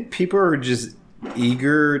 I think people are just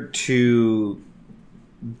eager to,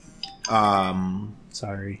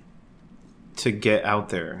 Sorry, to get out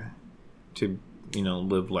there, to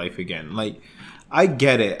live life again. Like, I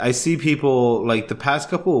get it. I see people like the past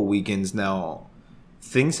couple of weekends now.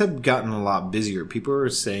 Things have gotten a lot busier. People are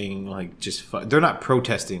saying like they're not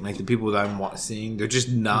protesting like the people that I'm seeing. They're just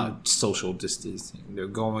not social distancing. They're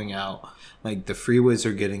going out. Like the freeways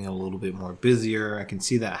are getting a little bit more busier. I can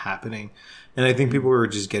see that happening, and I think people are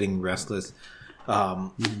just getting restless,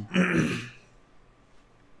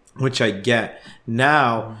 which I get.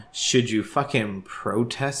 Now, should you fucking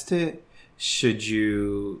protest it? Should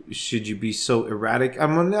you be so erratic?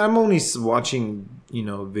 I'm only watching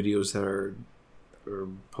videos that are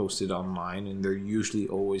posted online, and they're usually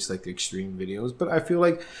always like extreme videos, but I feel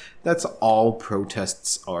like that's all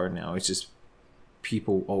protests are now. It's just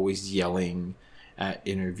people always yelling at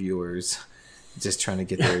interviewers, just trying to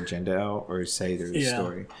get their agenda out or say their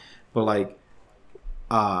story. But like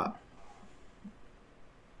I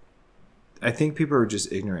think people are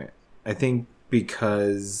just ignorant. I think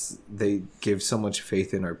because they give so much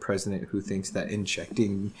faith in our president, who thinks that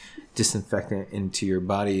injecting disinfectant into your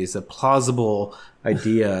body is a plausible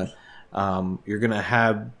idea. You're going to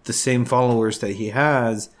have the same followers that he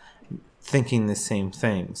has thinking the same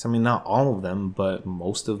things. I mean, not all of them, but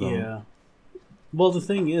most of them. Yeah. Well, the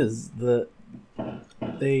thing is that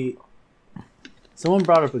someone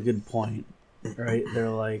brought up a good point, right? They're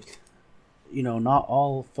like, not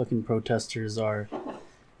all fucking protesters are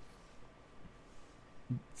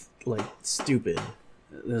like stupid.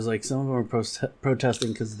 There's like some of them are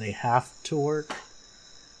protesting because they have to work,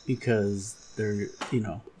 because they're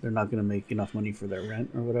not going to make enough money for their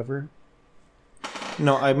rent or whatever.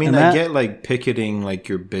 No, I mean, I get like picketing like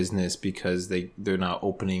your business because they're not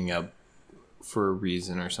opening up for a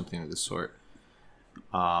reason or something of the sort.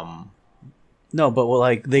 No, but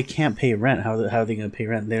like they can't pay rent. How are they going to pay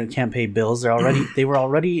rent? They can't pay bills. They were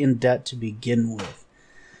already in debt to begin with.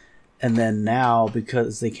 And then now,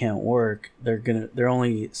 because they can't work, they're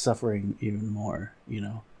only suffering even more,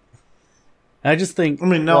 I just think. I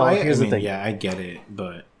mean, no. Here's the thing. Yeah, I get it,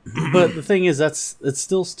 but the thing is, it's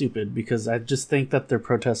still stupid, because I just think that they're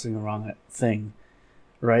protesting the wrong thing,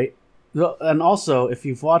 right? And also, if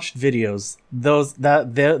you've watched videos, those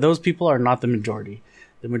people are not the majority.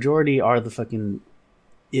 The majority are the fucking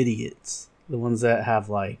idiots, the ones that have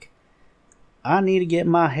like, I need to get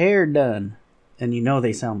my hair done. And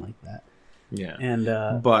they sound like that. Yeah. And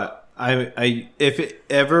but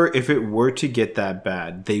if it were to get that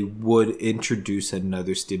bad, they would introduce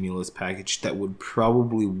another stimulus package that would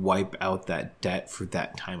probably wipe out that debt for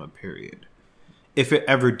that time of period. If it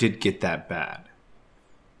ever did get that bad.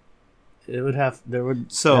 There would have to be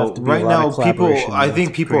right now I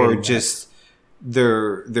think people are just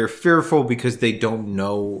they're fearful because they don't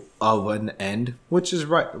know of an end, which is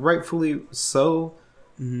rightfully so.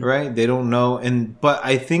 Mm-hmm. Right? They don't know. But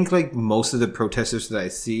I think like most of the protesters that I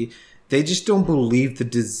see, they just don't believe the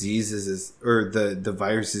diseases or the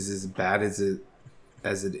virus is as bad as it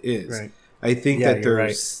is. Right. I think that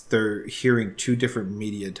they're hearing two different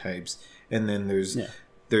media types, and then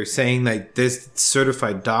they're saying like this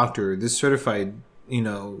certified doctor, this certified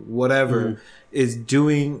whatever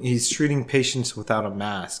he's treating patients without a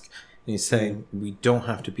mask. And he's saying we don't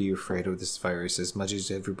have to be afraid of this virus as much as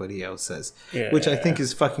everybody else says, which I think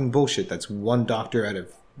is fucking bullshit. That's one doctor out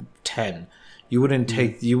of 10. You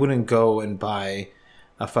wouldn't go and buy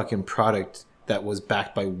a fucking product that was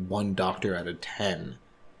backed by one doctor out of 10.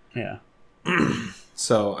 Yeah.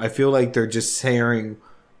 So I feel like they're just sharing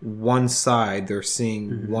one side. They're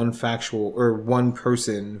seeing one factual or one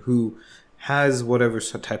person who has whatever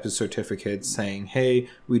type of certificate saying, hey,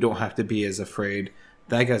 we don't have to be as afraid.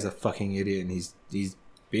 That guy's a fucking idiot, and he's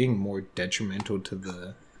being more detrimental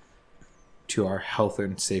to our health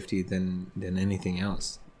and safety than anything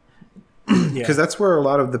else. Because that's where a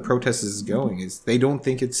lot of the protest is going. Is they don't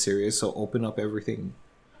think it's serious, so open up everything,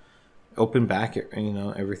 open back,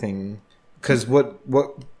 everything. Because what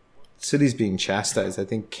city's being chastised? I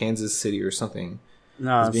think Kansas City or something.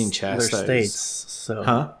 No, is being they're chastised. states. So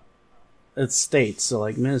Huh? it's states. So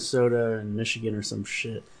like Minnesota and Michigan or some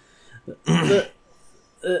shit. The,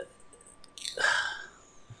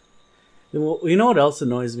 well, you know what else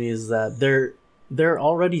annoys me is that they're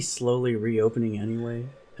already slowly reopening anyway.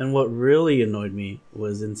 And what really annoyed me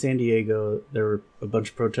was in San Diego, there were a bunch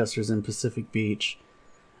of protesters in Pacific Beach,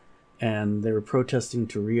 and they were protesting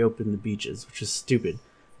to reopen the beaches, which is stupid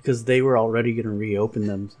because they were already going to reopen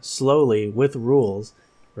them slowly with rules,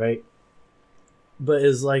 right? But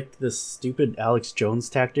it's like this stupid Alex Jones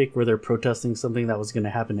tactic where they're protesting something that was going to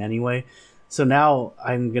happen anyway. So now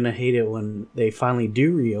I'm going to hate it when they finally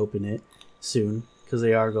do reopen it soon, because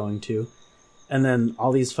they are going to. And then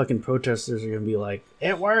all these fucking protesters are going to be like,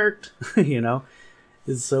 it worked, you know?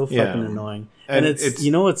 It's so fucking annoying. And it's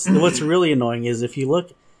you know what's really annoying is if you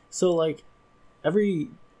look, so like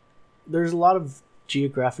there's a lot of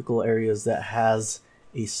geographical areas that has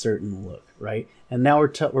a certain look, right? And now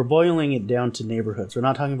we're boiling it down to neighborhoods. We're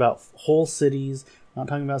not talking about whole cities, I'm not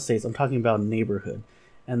talking about states, I'm talking about neighborhood.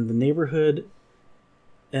 And the neighborhoods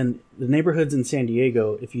in San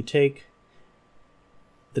Diego, if you take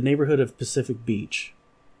the neighborhood of Pacific Beach,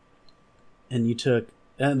 and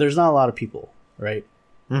there's not a lot of people, right?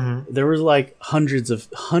 Mm-hmm. There was like hundreds of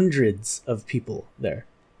people there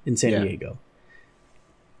in San Diego.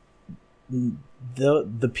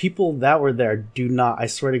 The people that were there do not, I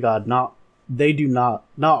swear to God, not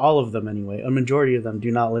all of them anyway, a majority of them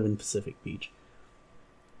do not live in Pacific Beach.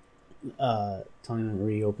 Telling them to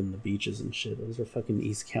reopen the beaches and shit. Those are fucking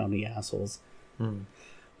East County assholes. But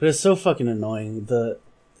it's so fucking annoying. What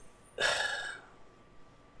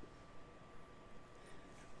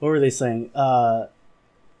were they saying? The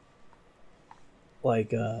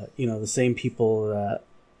same people that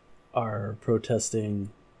are protesting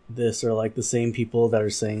this are like the same people that are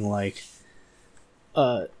saying like,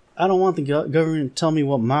 I don't want the government to tell me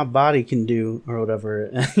what my body can do or whatever,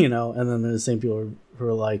 you know. And then there's the same people who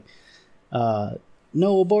are like,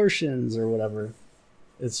 no abortions or whatever.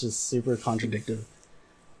 It's just super contradictory.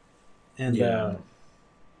 And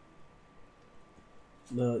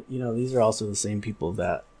these are also the same people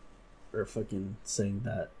that are fucking saying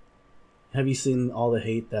that. Have you seen all the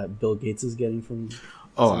hate that Bill Gates is getting from?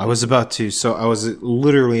 Oh, I was about to. So I was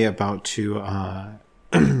literally about to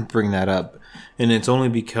bring that up, and it's only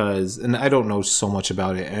because, and I don't know so much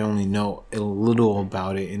about it. I only know a little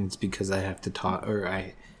about it, and it's because I have to talk, or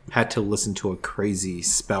I had to listen to a crazy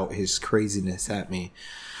spout his craziness at me.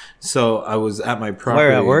 So I was at my property.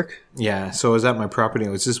 Where, at work? Yeah. So I was at my property. I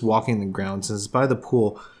was just walking the grounds, and it's by the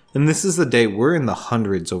pool. And this is the day we're in the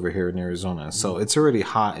hundreds over here in Arizona, so it's already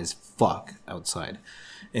hot as fuck outside.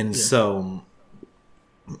 And so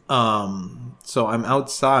I'm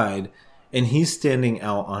outside, and he's standing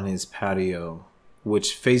out on his patio,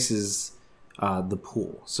 which faces the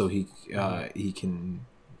pool. So he can,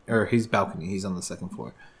 or his balcony. He's on the second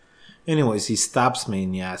floor. Anyways, he stops me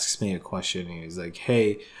and he asks me a question. He's like,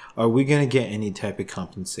 "Hey, are we gonna get any type of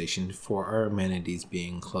compensation for our amenities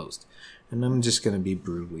being closed?" And I'm just gonna be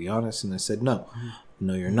brutally honest, and I said, "No,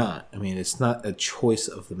 you're not. I mean, it's not a choice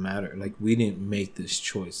of the matter. Like, we didn't make this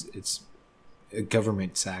choice. It's a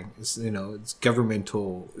government it's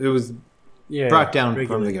governmental. It was brought down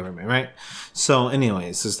from the government, right? So,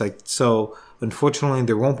 anyways, it's like, so unfortunately,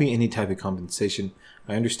 there won't be any type of compensation.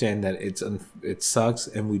 I understand that it sucks,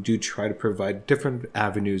 and we do try to provide different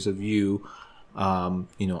avenues of you,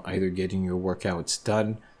 either getting your workouts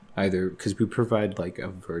done, either because we provide like a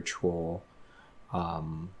virtual,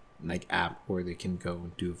 app where they can go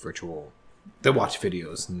and do they watch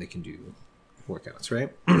videos and they can do workouts,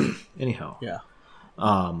 right? Anyhow,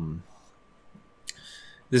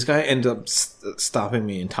 this guy ended up stopping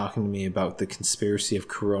me and talking to me about the conspiracy of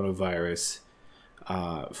coronavirus,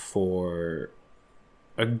 for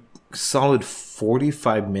a solid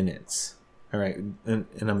 45 minutes. All right.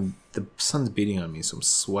 And the sun's beating on me, so I'm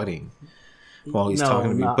sweating while he's talking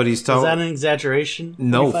to me. But he's talking. Is that an exaggeration?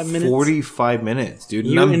 No, 45 minutes, dude.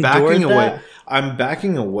 And I'm backing away. I'm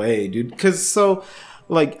backing away, dude. Because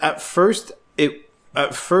at first it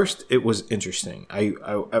was interesting. I'm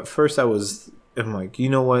like, you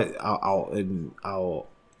know what? I'll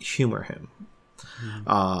humor him.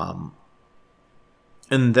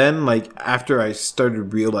 And then, after I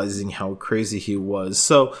started realizing how crazy he was.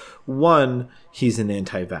 So, one, he's an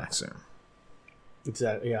anti-vaxxer.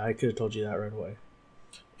 Exactly. Yeah, I could have told you that right away.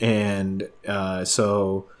 And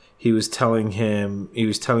so he was telling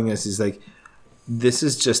us, he's like, this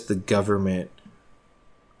is just the government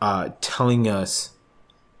telling us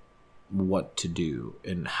what to do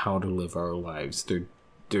and how to live our lives. They're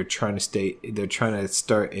trying to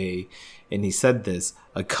start and he said this,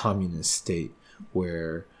 a communist state.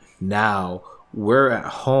 where now we're at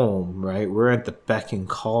home, right? We're at the beck and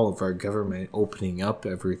call of our government opening up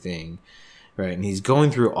everything, right? And he's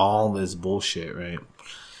going through all this bullshit, right?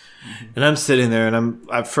 Mm-hmm. And I'm sitting there, and I'm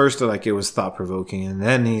at first like it was thought provoking, and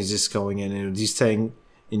then he's just going in and he's saying,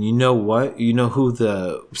 and you know what? You know who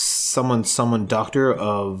the someone doctor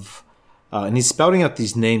of, and he's spouting out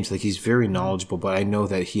these names like he's very knowledgeable, but I know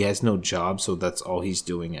that he has no job, so that's all he's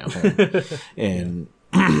doing at home, and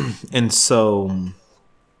and so,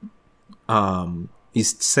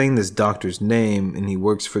 he's saying this doctor's name, and he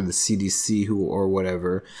works for the CDC or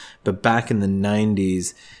whatever. But back in the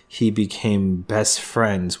 90s, he became best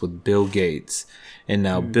friends with Bill Gates. And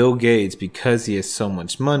now Bill Gates, because he has so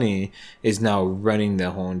much money, is now running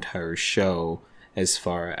the whole entire show as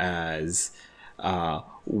far as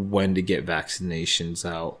when to get vaccinations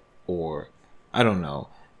out, or I don't know,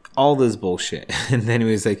 all this bullshit. And then he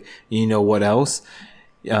was like, you know what else?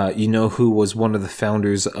 You know who was one of the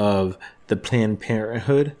founders of the Planned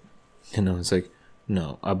Parenthood? And I was like,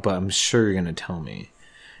 no, but I'm sure you're going to tell me.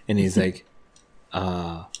 And he's like,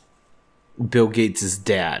 Bill Gates'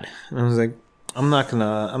 dad. And I was like, I'm not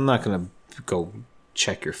gonna go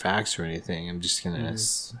check your facts or anything. I'm just gonna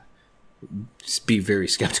just be very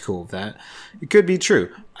skeptical of that. It could be true.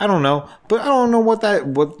 I don't know, but I don't know what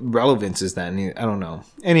relevance is that. I don't know.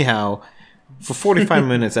 Anyhow, for 45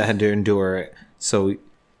 minutes I had to endure it. So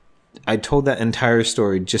I told that entire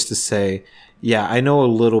story just to say, yeah, I know a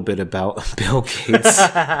little bit about Bill Gates.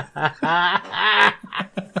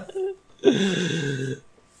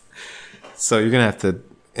 So you're gonna have to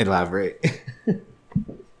elaborate.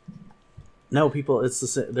 No, people,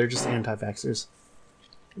 they're just anti-vaxxers,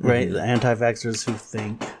 right? The anti-vaxxers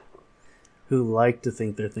who like to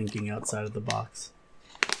think they're thinking outside of the box.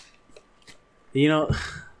 You know,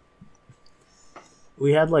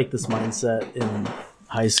 we had like this mindset in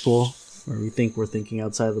high school where we think we're thinking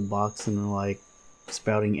outside of the box and we're like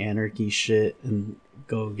spouting anarchy shit and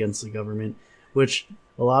go against the government, which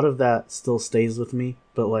a lot of that still stays with me,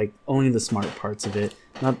 but like only the smart parts of it,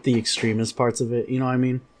 not the extremist parts of it, you know what I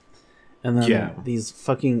mean? And then these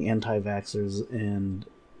fucking anti-vaxxers and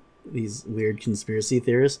these weird conspiracy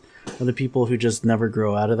theorists are the people who just never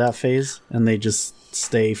grow out of that phase, and they just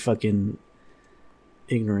stay fucking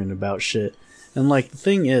ignorant about shit. And like the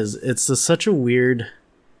thing is, it's such a weird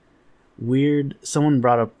someone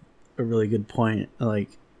brought up a really good point.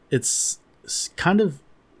 Like it's kind of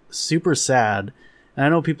super sad. And I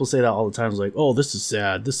know people say that all the time. It's like, oh, this is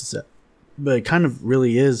sad. But it kind of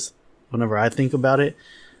really is whenever I think about it.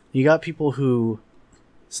 You got people who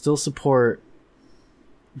still support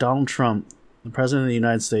Donald Trump, the president of the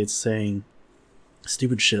United States, saying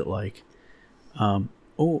stupid shit like,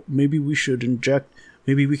 oh, maybe we should inject,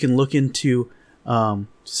 maybe we can look into,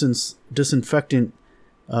 since disinfectant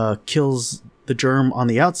kills the germ on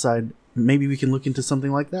the outside, maybe we can look into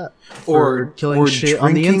something like that. Or killing shit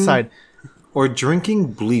on the inside. Or drinking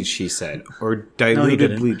bleach, he said. Or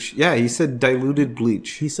diluted bleach. Yeah, he said diluted bleach.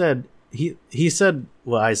 He said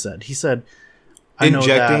what I said. He said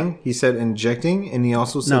injecting. He said injecting, and he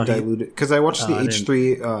also said diluted. Because I watched the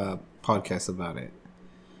H3 podcast about it.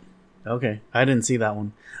 Okay, I didn't see that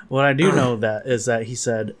one. What I do know is that he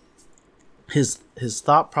said his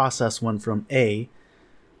thought process went from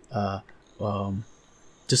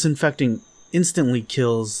disinfecting instantly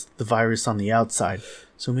kills the virus on the outside.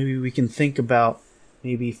 So maybe we can think about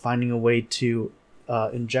maybe finding a way to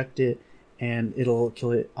inject it, and it'll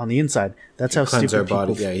kill it on the inside. That's how cleanse stupid our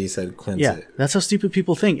people. Body. Yeah, he said cleanse it. That's how stupid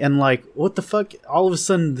people think. And like, what the fuck? All of a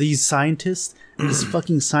sudden, these scientists,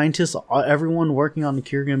 everyone working on the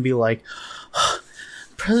cure, are gonna be like,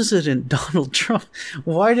 President Donald Trump.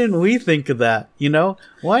 Why didn't we think of that? You know,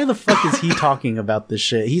 why the fuck is he talking about this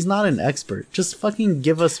shit? He's not an expert. Just fucking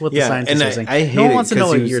give us what the scientists are saying. No one wants to know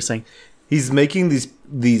what you're saying. He's making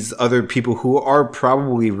these other people who are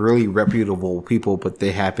probably really reputable people, but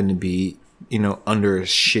they happen to be, under a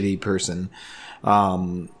shitty person.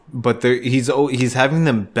 But he's having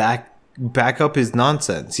them back up his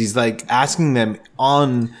nonsense. He's like asking them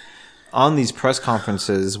on these press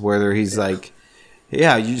conferences where he's like,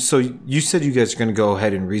 yeah, you said you guys are going to go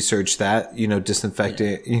ahead and research that,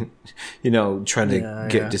 disinfectant, trying to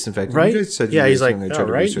get disinfectant. Right? You guys said he's like,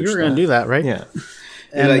 right? You were going to do that, right? Yeah.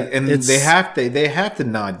 And they have to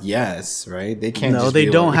nod yes, right? They can't. No, they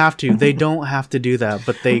don't have to. They don't have to do that,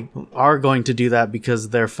 but they are going to do that because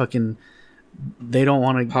they're fucking. They don't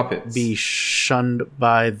want to be shunned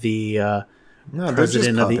by the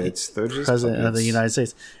president of the United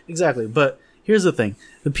States. Exactly, but here's the thing: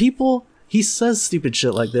 the people. He says stupid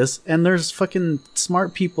shit like this, and there's fucking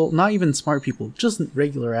smart people, not even smart people, just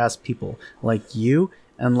regular ass people like you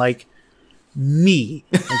and like me,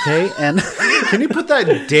 okay? And Can you put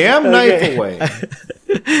that damn knife away?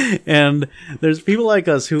 and there's people like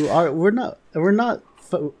us who are we're not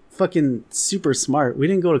fucking super smart. We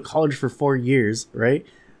didn't go to college for 4 years, right?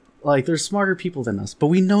 Like, there's smarter people than us, but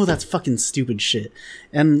we know that's fucking stupid shit.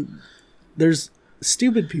 And there's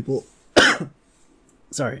stupid people,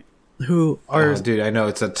 sorry, who are... Oh, dude, I know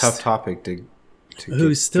it's a tough topic to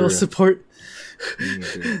who still through. support...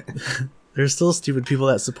 There's still stupid people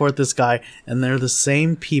that support this guy, and they're the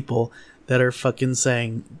same people that are fucking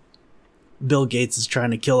saying Bill Gates is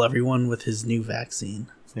trying to kill everyone with his new vaccine.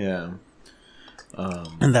 Yeah.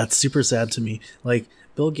 And that's super sad to me. Like,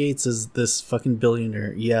 Bill Gates is this fucking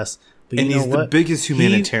billionaire, yes, but and you know he's what? the biggest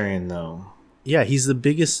humanitarian, though. Yeah, he's the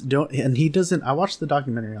biggest. And he doesn't. I watched the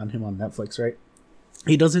documentary on him on Netflix, right?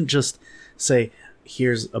 He doesn't just say,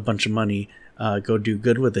 "Here's a bunch of money, go do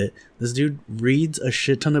good with it." This dude reads a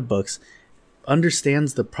shit ton of books,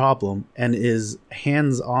 understands the problem, and is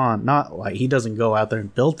hands-on. Not like he doesn't go out there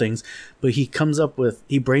and build things, but he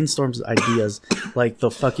brainstorms ideas like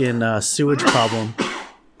the fucking sewage problem.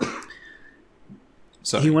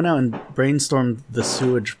 Sorry. He went out and brainstormed the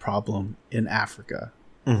sewage problem in Africa.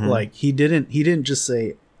 Mm-hmm. Like, he didn't just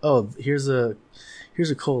say, "Oh, here's a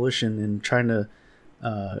coalition and trying to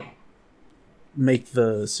make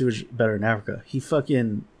the sewage better in Africa." He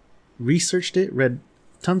fucking researched it, read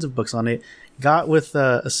tons of books on it, got with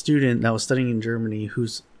a student that was studying in Germany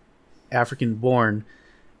who's African born.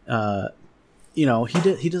 He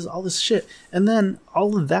does all this shit, and then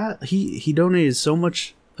all of that he donated so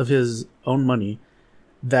much of his own money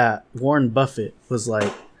that Warren Buffett was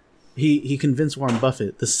like, he convinced Warren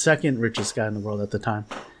Buffett, the second richest guy in the world at the time,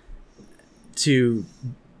 to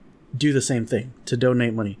do the same thing, to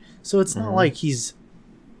donate money. So it's not like he's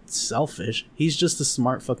selfish. He's just a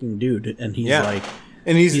smart fucking dude, and he's like,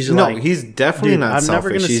 and he's definitely not I'm never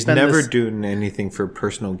selfish. gonna He's spend never this- doing anything for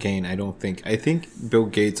personal gain. I don't think. I think Bill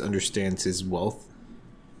Gates understands his wealth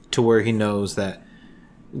to where he knows that,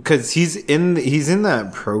 because he's in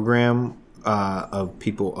that program of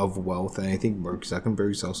people of wealth, and I think Mark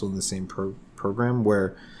Zuckerberg's also in the same program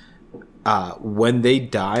where when they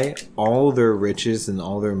die, all their riches and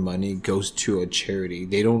all their money goes to a charity.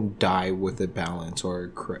 They don't die with a balance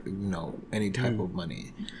or any type of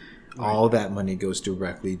money. All that money goes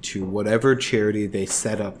directly to whatever charity they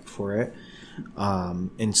set up for it.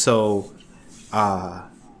 And so I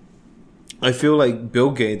feel like Bill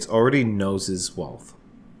Gates already knows his wealth,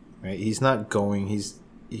 right? He's not going,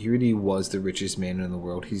 he already was the richest man in the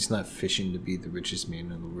world. He's not fishing to be the richest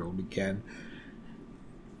man in the world again.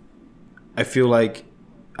 I feel like,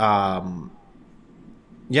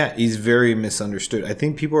 he's very misunderstood. I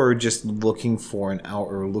think people are just looking for an out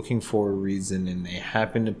or looking for a reason, and they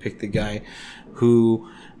happen to pick the guy who,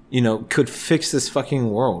 could fix this fucking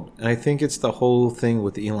world. And I think it's the whole thing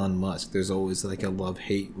with Elon Musk. There's always like a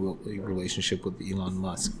love-hate relationship with Elon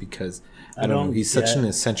Musk because, I don't know, he's such an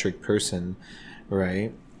eccentric person,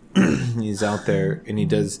 right? He's out there and he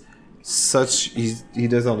does he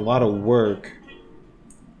does a lot of work.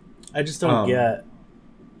 I just don't get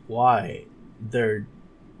why they're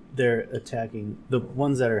attacking the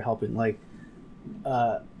ones that are helping. Like,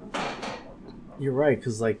 you're right,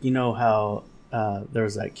 because how there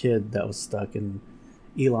was that kid that was stuck, and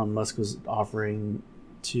Elon Musk was offering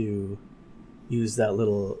to use that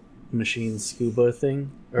little machine scuba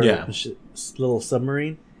thing or little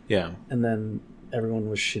submarine. Yeah, and then everyone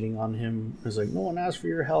was shitting on him. It was like, no one asked for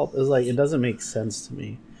your help. It was like, it doesn't make sense to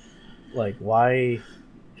me. Like, why?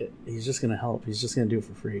 He's just gonna help. He's just gonna do it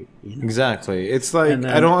for free. Exactly. It's like,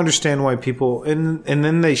 I don't understand why people and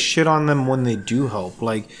then they shit on them when they do help.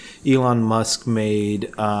 Like Elon Musk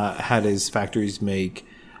had his factories make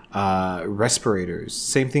respirators.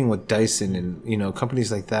 Same thing with Dyson and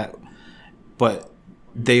companies like that. But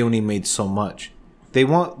they only made so much. They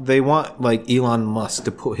want like Elon Musk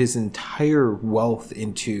to put his entire wealth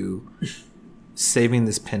into saving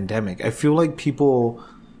this pandemic. I feel like people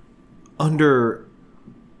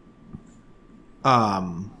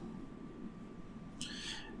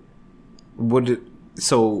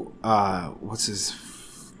what's his,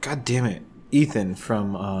 god damn it, Ethan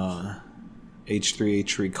from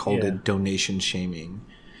H3H3 called it donation shaming.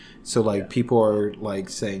 So like people are like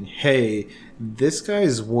saying, hey, this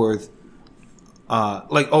guy's worth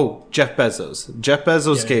Jeff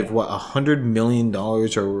Bezos gave $100 million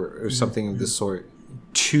or something of the sort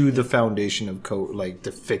to the foundation of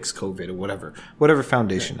to fix COVID or whatever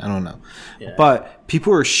foundation. Right. I don't know. Yeah. But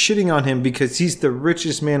people are shitting on him because he's the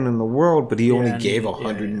richest man in the world, but he only gave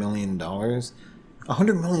 $100 million.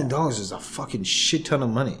 $100 million is a fucking shit ton of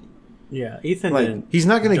money. Yeah, Ethan. He's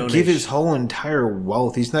not going to give his whole entire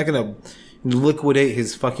wealth. He's not going to liquidate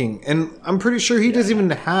his fucking. And I'm pretty sure he doesn't even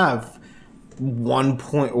have 1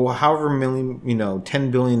 point or however million,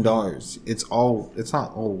 $10 billion. It's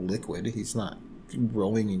not all liquid. He's not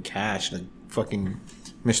rolling in cash like fucking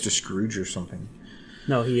Mr. Scrooge or something.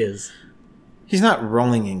 No, he is. He's not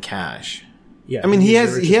rolling in cash. Yeah, I mean, he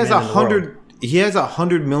has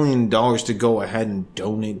 $100 million to go ahead and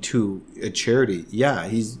donate to a charity. Yeah,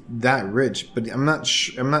 he's that rich, but I'm not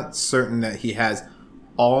certain that he has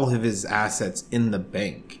all of his assets in the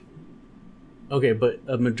bank. Okay, but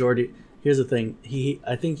a majority. Here's the thing.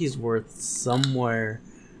 I think he's worth somewhere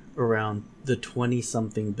around the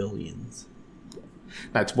 20-something billions.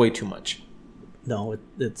 That's way too much. No,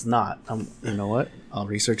 it's not. You know what? I'll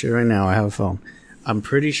research it right now. I have a phone. I'm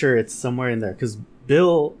pretty sure it's somewhere in there because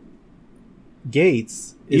Bill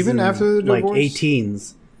Gates is even after the divorce, like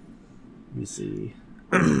 18s. Let me see.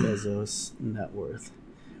 Bezos net worth.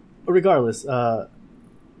 Regardless,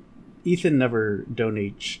 Ethan never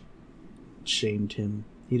shamed him.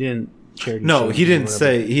 He didn't charity. No, he didn't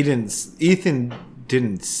say. He didn't. Ethan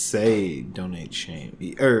didn't say donate shame,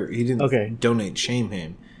 he didn't donate shame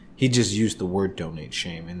him. He just used the word donate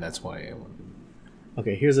shame, and that's why I wanted.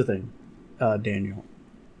 Okay, here's the thing, Daniel.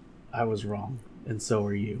 I was wrong, and so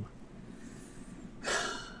are you.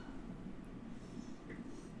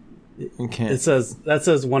 Okay. That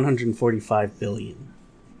says 145 billion.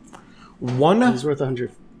 He's worth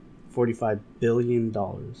 145 billion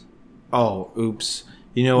dollars. Oh, oops.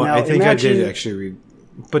 You know what? I think I did actually read,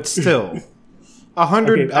 but still,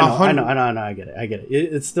 100. I know. I get it.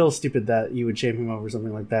 It's still stupid that you would shame him over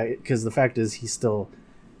something like that because the fact is he's still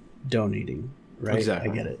donating, right?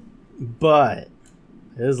 Exactly. I get it, but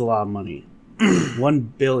it is a lot of money.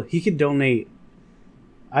 $1 billion. He could donate.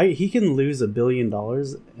 He can lose $1 billion,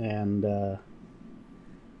 and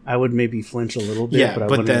I would maybe flinch a little bit, but I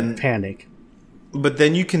wouldn't panic. But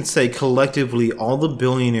then you can say collectively, all the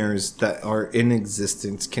billionaires that are in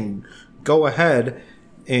existence can go ahead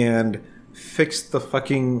and fix the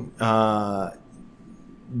fucking, debt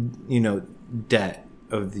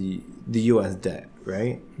of the U.S. debt,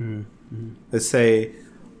 right? Mm-hmm. Let's say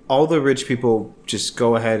all the rich people just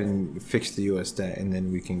go ahead and fix the U.S. debt, and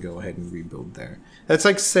then we can go ahead and rebuild there. That's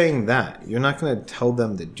like saying that. You're not going to tell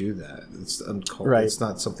them to do that. It's uncalled. Right. It's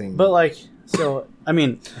not something... But like... So, I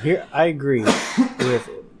mean, here I agree with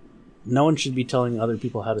no one should be telling other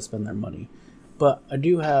people how to spend their money. But I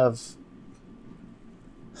do have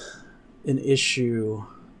an issue.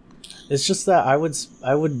 It's just that I would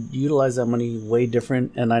utilize that money way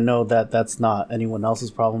different, and I know that that's not anyone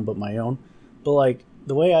else's problem but my own. But like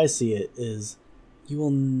the way I see it is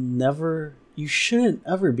you shouldn't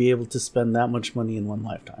ever be able to spend that much money in one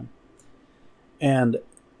lifetime. And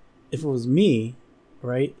if it was me,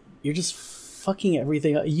 right, you're just fucking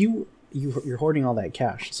everything up. You're hoarding all that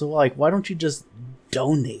cash. So like, why don't you just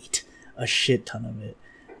donate a shit ton of it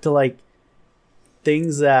to like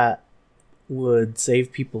things that would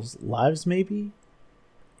save people's lives? Maybe,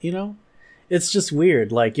 it's just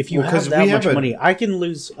weird. Like if you have that much money, I can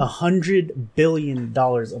lose $100 billion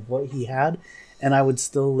of what he had, and I would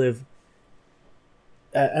still live.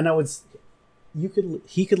 He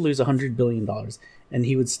could lose $100 billion, and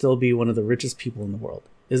he would still be one of the richest people in the world.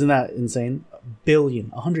 Isn't that insane?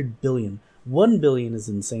 $100 billion. 1 billion is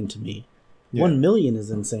insane to me. Yeah. 1 million is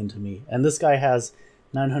insane to me. And this guy has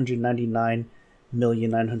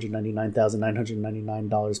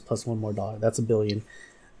 $999,999,999 plus one more dollar. That's $1 billion.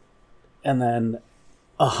 And then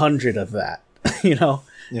 100 of that, Yeah.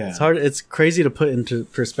 It's hard. It's crazy to put into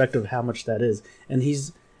perspective how much that is. And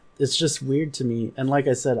it's just weird to me. And like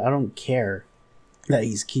I said, I don't care that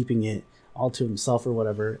he's keeping it all to himself or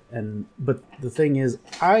whatever. But the thing is,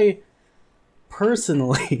 I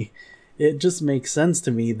personally, it just makes sense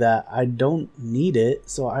to me that I don't need it,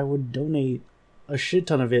 so I would donate a shit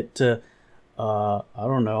ton of it to I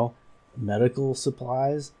don't know, medical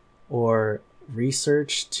supplies or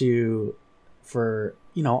research for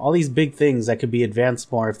all these big things that could be advanced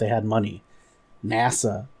more if they had money.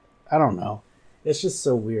 NASA, I don't know. It's just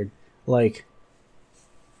so weird. Like,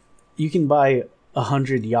 you can buy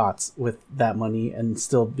 100 yachts with that money and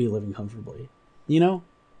still be living comfortably.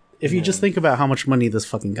 If you just think about how much money this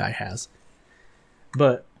fucking guy has.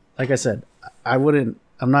 But like I said, I'm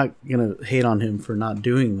not going to hate on him for not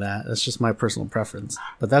doing that. That's just my personal preference.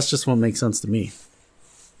 But that's just what makes sense to me.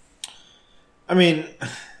 I mean,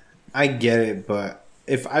 I get it, but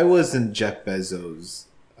if I was in Jeff Bezos'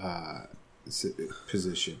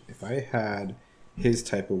 position, if I had his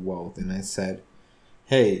type of wealth and I said,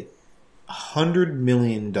 hey, $100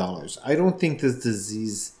 million. I don't think this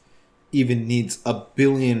disease even needs $1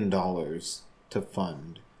 billion to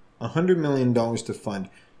fund. $100 million to fund.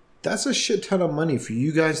 That's a shit ton of money for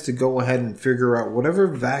you guys to go ahead and figure out whatever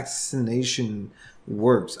vaccination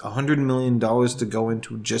works. $100 million to go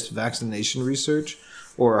into just vaccination research,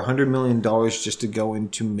 or $100 million just to go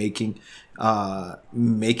into making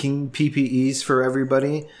PPEs for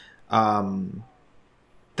everybody.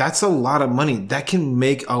 That's a lot of money. That can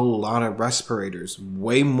make a lot of respirators,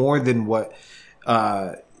 way more than what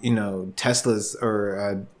Tesla's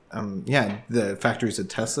or the factories of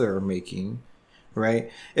Tesla are making.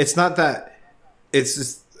 Right? It's not that. It's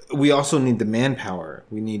just we also need the manpower.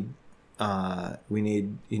 We need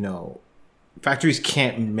factories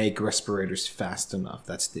can't make respirators fast enough.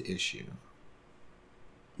 That's the issue.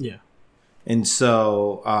 Yeah. And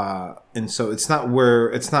so it's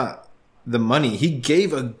not the money. He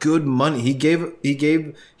gave a good money. He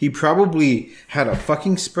probably had a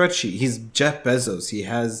fucking spreadsheet. He's Jeff Bezos. He's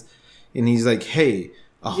like, hey,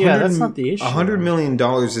 that's not the issue. $100 million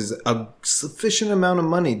is a sufficient amount of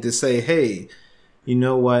money to say, hey, you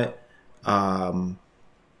know what?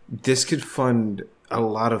 This could fund a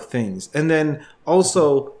lot of things. And then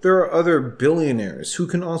also there are other billionaires who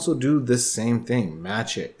can also do the same thing,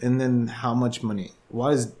 match it. And then how much money?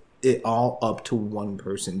 Why is it all up to one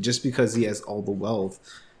person just because he has all the wealth?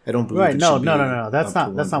 I don't believe right. No. That's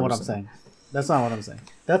not what I'm person. saying. That's not what I'm saying.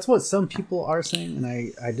 That's what some people are saying, and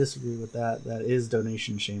I disagree with that. That is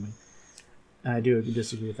donation shaming. And I do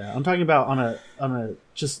disagree with that. I'm talking about on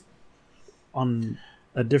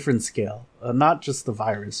a different scale, not just the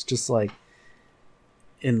virus, just like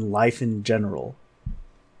in life in general.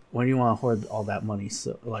 Why do you want to hoard all that money?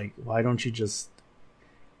 So, like, why don't you just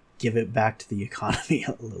give it back to the economy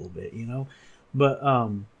a little bit, you know? But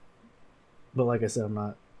like I said, I'm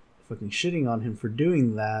not fucking shitting on him for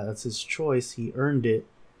doing that. That's his choice. He earned it.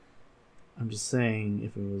 I'm just saying,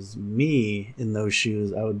 if it was me in those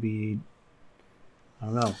shoes, I would be, I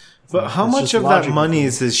don't know. But how much of that money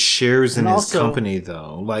is his shares in his company,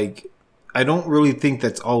 though? Like, I don't really think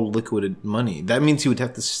that's all liquid money. That means he would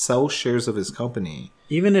have to sell shares of his company.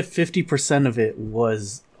 Even if 50% of it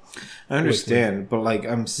was, I understand, but like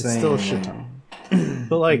I'm saying, it's still a shit ton.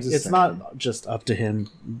 But like, it's saying, not just up to him.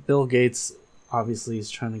 Bill Gates obviously is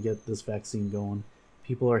trying to get this vaccine going.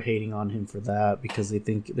 People are hating on him for that because they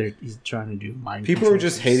think he's trying to do mind control. People are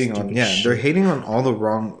just hating on, they're hating on all the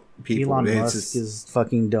wrong people. Elon Musk is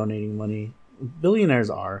fucking donating money. Billionaires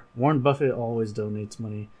are. Warren Buffett always donates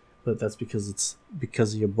money, but that's because it's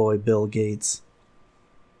because of your boy Bill Gates.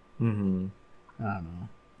 Mm-hmm. I don't know.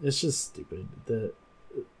 It's just stupid.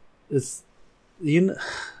 This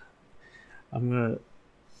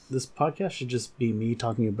podcast should just be me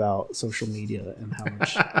talking about social media and how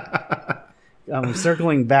much. I'm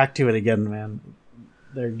circling back to it again, man.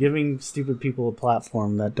 They're giving stupid people a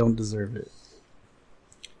platform that don't deserve it.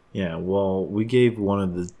 Yeah, well, we gave one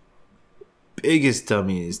of the biggest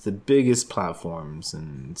dummies the biggest platforms,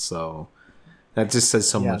 and so that just says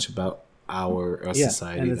so much about our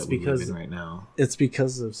society that we live in right now. It's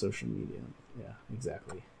because of social media. Yeah,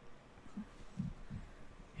 exactly.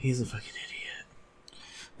 He's a fucking idiot.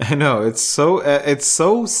 I know, it's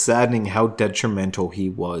so saddening how detrimental he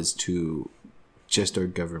was to just our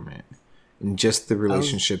government and just the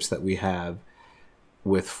relationships that we have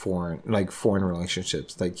with foreign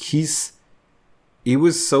relationships. Like he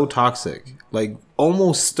was so toxic, like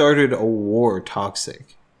almost started a war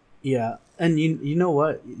toxic. Yeah. And you know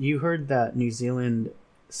what? You heard that New Zealand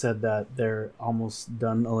said that they're almost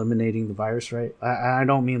done eliminating the virus, right? I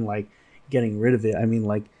don't mean like getting rid of it. I mean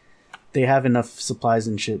like they have enough supplies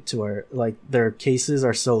and shit to where like their cases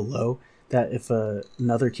are so low that if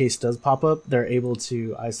another case does pop up, they're able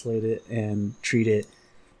to isolate it and treat it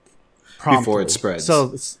promptly before it spreads.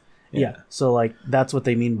 So so like that's what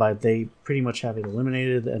they mean by they pretty much have it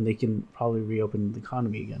eliminated, and they can probably reopen the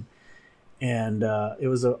economy again. And it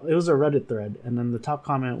was a Reddit thread, and then the top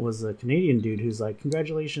comment was a Canadian dude who's like,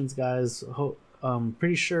 "Congratulations, guys!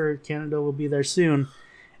 Pretty sure Canada will be there soon."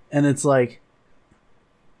 And it's like,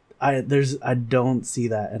 I don't see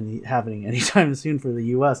that happening anytime soon for the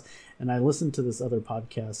U.S. And I listened to this other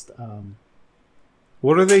podcast.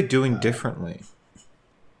 What are they doing differently?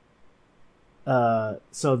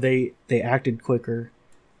 So they acted quicker,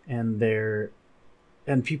 and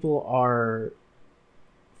people are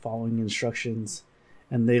following instructions,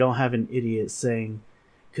 and they don't have an idiot saying,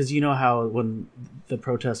 because you know how when the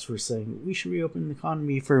protests were saying we should reopen the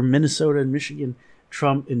economy for Minnesota and Michigan,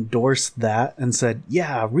 Trump endorsed that and said,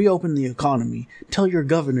 yeah, reopen the economy, tell your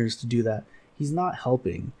governors to do that. He's not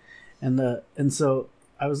helping. And so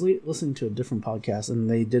I was listening to a different podcast, and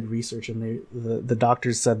they did research, and the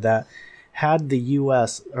doctors said that had the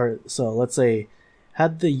US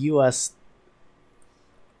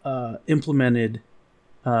implemented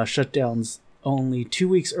shutdowns only 2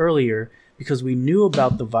 weeks earlier because we knew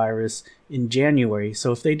about the virus in January.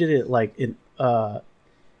 So if they did it like in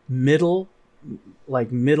middle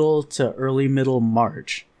to early middle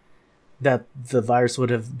March, that the virus would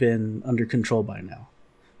have been under control by now.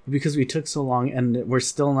 But because we took so long and we're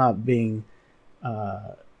still not being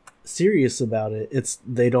serious about it,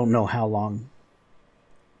 they don't know how long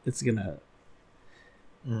it's gonna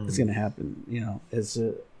happen.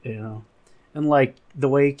 And like the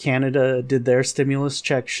way Canada did their stimulus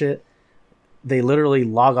check shit, they literally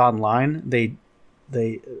log online. They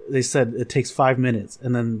said it takes 5 minutes,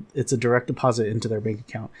 and then it's a direct deposit into their bank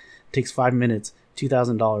account. It takes 5 minutes,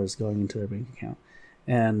 $2,000 going into their bank account.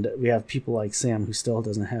 And we have people like Sam who still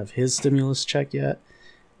doesn't have his stimulus check yet.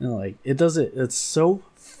 And like it's so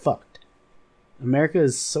fucked. America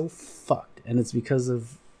is so fucked, and it's because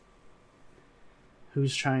of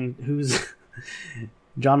who's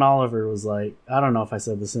John Oliver was like, I don't know if I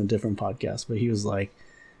said this in a different podcast, but he was like,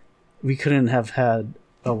 we couldn't have had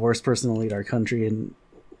a worse person to lead our country in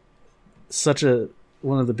such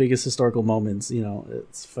one of the biggest historical moments.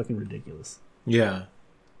 It's fucking ridiculous. Yeah.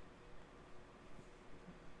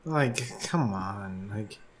 Like, come on.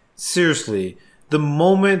 Like, seriously, the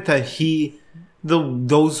moment that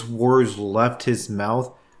those words left his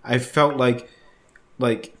mouth, I felt like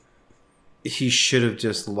he should have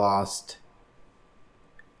just lost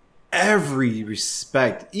every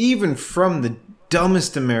respect, even from the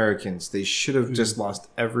dumbest Americans. They should have just lost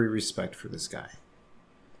every respect for this guy.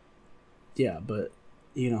 Yeah, but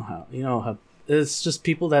you know how it's just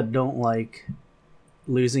people that don't like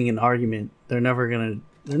losing an argument. They're never gonna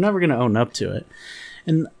own up to it,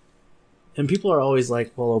 and people are always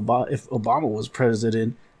like, well, if Obama was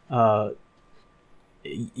president,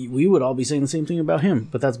 we would all be saying the same thing about him.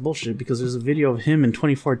 But that's bullshit, because there's a video of him in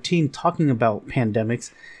 2014 talking about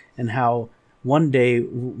pandemics and how one day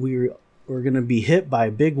we're going to be hit by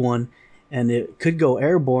a big one and it could go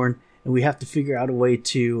airborne, and we have to figure out a way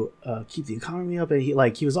to keep the economy up. And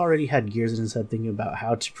he was already had gears in his head thinking about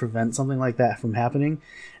how to prevent something like that from happening.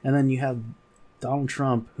 And then you have Donald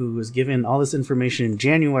Trump, who was given all this information in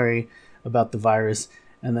January about the virus,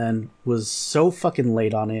 and then was so fucking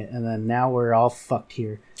late on it, and then now we're all fucked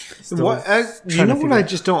here. What I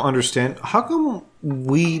just don't understand? How come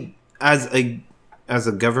we, as a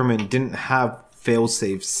government, didn't have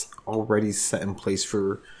fail-safes already set in place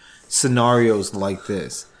for scenarios like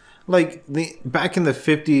this? Like back in the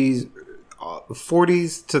 50s,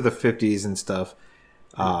 40s to the 50s and stuff,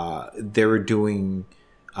 they were doing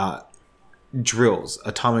drills,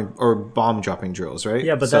 atomic or bomb dropping drills, right?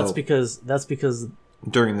 Yeah, but that's because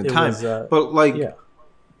during the time. But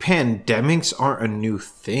pandemics aren't a new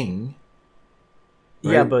thing.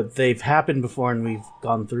 Right? Yeah, but they've happened before and we've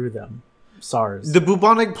gone through them. SARS. The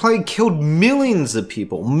bubonic plague killed millions of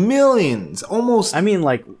people. Millions. Almost. I mean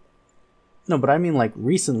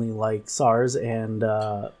recently, like SARS and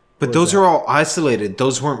but those are all isolated.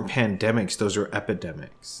 Those weren't pandemics, those are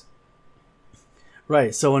epidemics.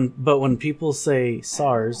 Right. So when people say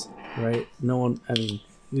SARS, right?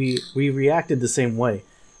 We reacted the same way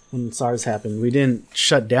when SARS happened. We didn't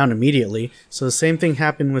shut down immediately. So the same thing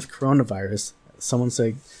happened with coronavirus. Someone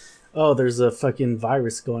said, "Oh, there's a fucking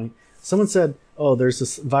virus going." Someone said, "Oh, there's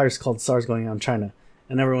this virus called SARS going on in China,"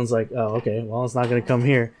 and everyone's like, "Oh, okay. Well, it's not going to come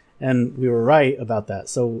here." And we were right about that.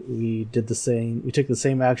 So we did the same. We took the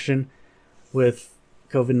same action with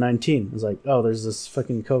COVID-19. It was like, "Oh, there's this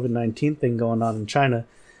fucking COVID-19 thing going on in China,"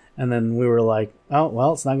 and then we were like, "Oh,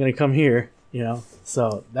 well, it's not going to come here."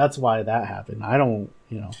 So that's why that happened. I don't,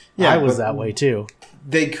 I was that way too.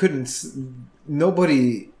 They couldn't,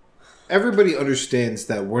 everybody understands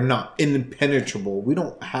that we're not impenetrable. We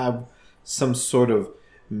don't have some sort of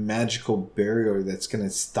magical barrier that's going to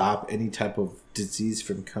stop any type of disease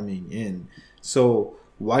from coming in. So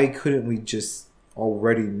why couldn't we just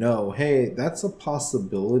already know, hey, that's a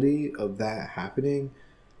possibility of that happening?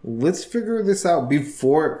 Let's figure this out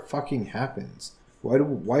before it fucking happens.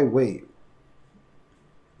 Why wait?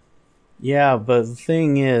 Yeah, but the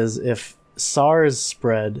thing is, if SARS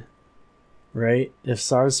spread, right? If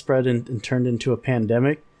SARS spread and turned into a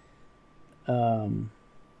pandemic, we'd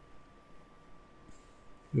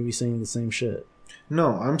be saying the same shit.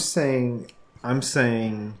 No, I'm saying,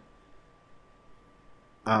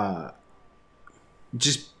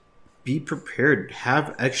 just be prepared.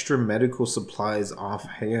 Have extra medical supplies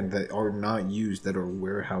offhand that are not used, that are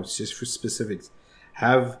warehoused just for specifics.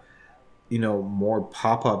 Have, more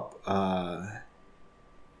pop-up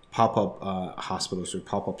hospitals or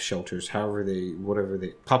pop-up shelters,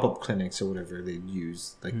 pop-up clinics or whatever they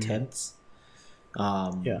use, like tents.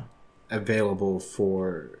 Yeah. available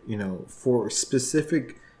for, for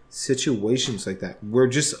specific situations like that. We're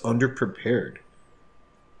just underprepared.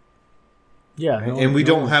 Yeah, right? And we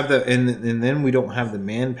don't have the and then we don't have the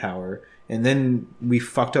manpower, and then we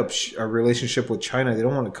fucked up our relationship with China. They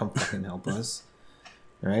don't want to come fucking help us,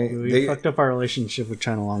 right? We fucked up our relationship with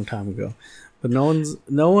China a long time ago, but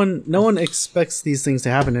no one expects these things to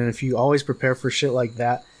happen. And if you always prepare for shit like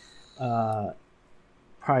that,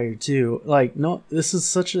 prior to this is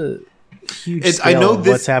such a huge scale of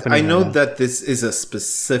what's happening. I know that this is a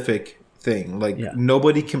specific thing.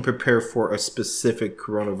 Nobody can prepare for a specific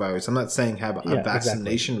coronavirus. I'm not saying have a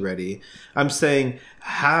vaccination ready. I'm saying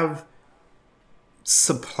have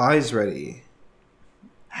supplies ready.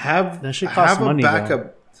 That should cost money, a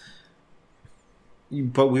backup. Though.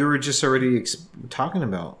 But we were just already talking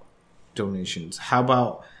about donations. How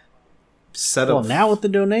about set up? Well, now with the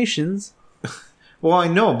donations. Well, I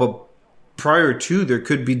know, but prior to, there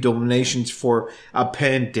could be donations for a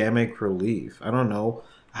pandemic relief. I don't know.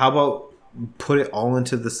 How about put it all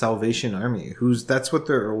into the Salvation Army? That's what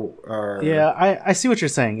they're. Yeah, I see what you're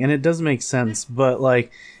saying, and it does make sense. But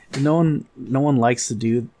no one likes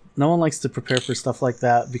to prepare for stuff like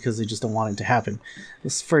that because they just don't want it to happen.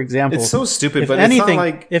 For example, it's so stupid. But anything, it's not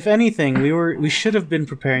like, if anything, we should have been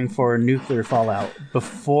preparing for a nuclear fallout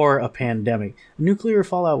before a pandemic. Nuclear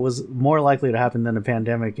fallout was more likely to happen than a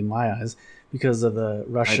pandemic in my eyes because of the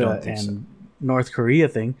Russia and North Korea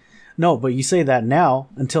thing. No, but you say that now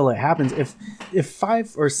until it happens. If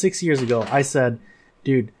 5 or 6 years ago I said,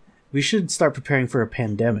 dude, we should start preparing for a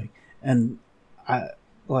pandemic, and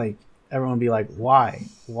everyone would be like, why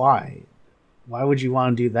would you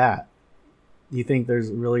want to do that? You think there's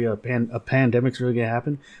really a pandemic's really gonna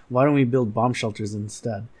happen? Why don't we build bomb shelters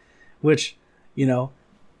instead? Which, it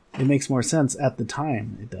makes more sense at the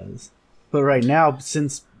time. It does, but right now,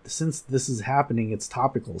 since this is happening, it's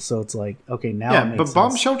topical. So it's like, okay, now it makes but sense.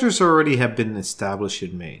 Bomb shelters already have been established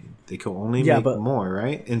and made. They can only make more,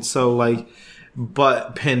 right? And so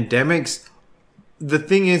but pandemics. The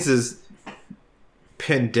thing is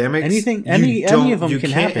pandemics. Any of them can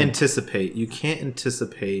happen. You can't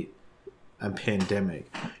anticipate a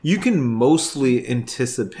pandemic. You can mostly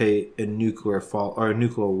anticipate a nuclear fall or a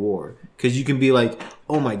nuclear war, because you can be like,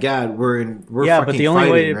 "Oh my God, we're fucking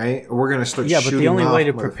fighting, right? We're gonna start shooting." Yeah, but the only way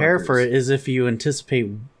to prepare for it is if you anticipate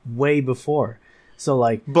way before. So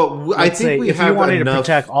but I think if you wanted to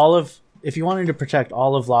protect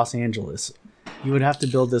all of Los Angeles, you would have to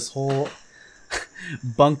build this whole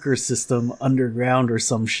bunker system underground or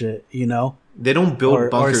some shit, They don't build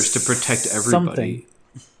bunkers to protect everybody.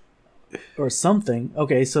 Or something.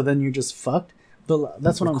 Okay, so then you're just fucked. But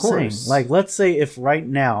that's what I'm saying. Let's say if right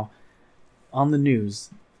now on the news,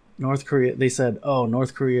 North Korea, they said,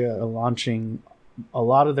 North Korea are launching a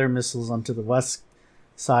lot of their missiles onto the west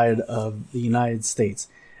side of the United States.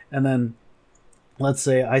 And then let's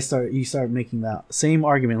say you start making that same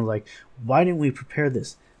argument, why didn't we prepare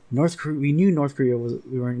this? We knew North Korea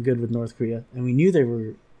we weren't good with North Korea, and we knew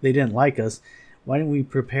they didn't like us. Why didn't we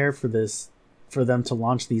prepare for this, for them to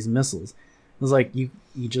launch these missiles? It was like you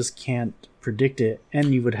just can't predict it,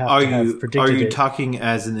 and you would have to have predicted it. Are you talking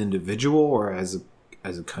as an individual or as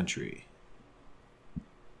a country?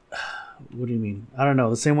 What do you mean? I don't know.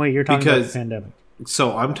 The same way you're talking about the pandemic.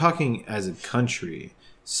 So I'm talking as a country.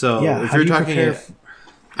 So if you're talking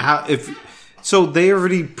so they've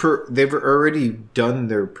already done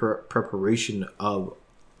their preparation of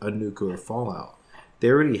a nuclear fallout. They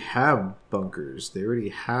already have bunkers. They already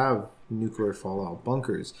have nuclear fallout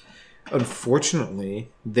bunkers.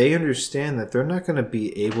 Unfortunately, they understand that they're not going to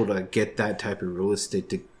be able to get that type of real estate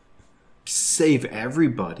to save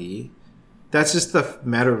everybody. That's just the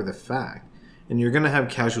matter of the fact. And you're going to have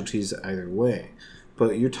casualties either way.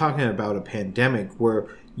 But you're talking about a pandemic where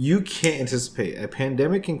you can't anticipate. A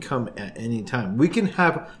pandemic can come at any time. We can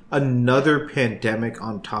have another pandemic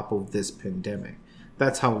on top of this pandemic.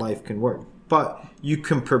 That's how life can work. But you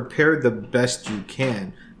can prepare the best you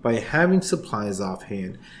can by having supplies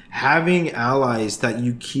offhand, having allies that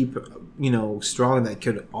you keep, strong that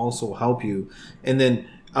could also help you, and then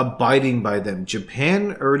abiding by them.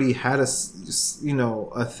 Japan already had a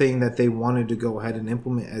thing that they wanted to go ahead and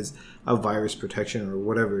implement as a virus protection or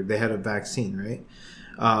whatever. They had a vaccine, right?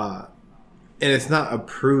 And it's not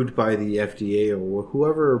approved by the FDA or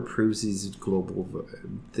whoever approves these the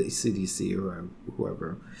CDC or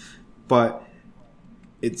whoever. But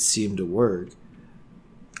it seemed to work.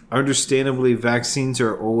 Understandably, vaccines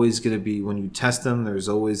are always going to be, when you test them, there's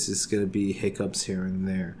always just going to be hiccups here and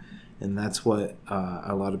there. And that's what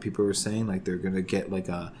a lot of people are saying. They're going to get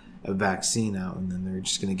a vaccine out, and then they're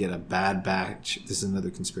just going to get a bad batch. This is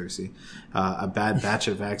another conspiracy. A bad batch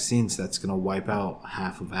of vaccines that's going to wipe out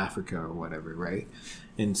half of Africa or whatever, right?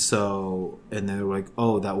 And so, and they're like,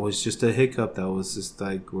 oh, that was just a hiccup. That was just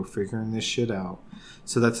like, we're figuring this shit out.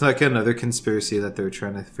 So that's like another conspiracy that they're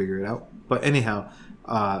trying to figure it out. But anyhow,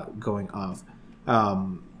 going off.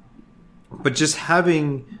 But just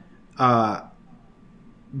having,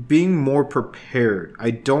 being more prepared.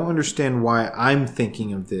 I don't understand why I'm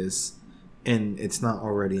thinking of this and it's not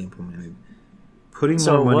already implemented. Putting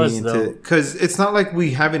more money into, because it's not like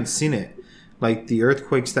we haven't seen it. Like the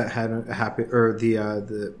earthquakes that had happened, or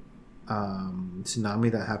the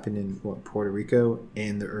tsunami that happened in Puerto Rico,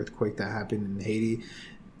 and the earthquake that happened in Haiti,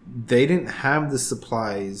 they didn't have the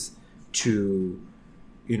supplies to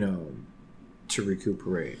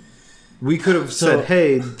recuperate. We could have said,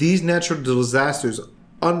 "Hey, these natural disasters,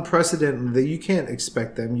 unprecedented. That you can't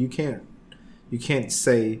expect them. You can't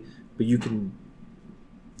say, but you can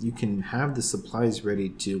have the supplies ready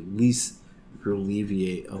to at least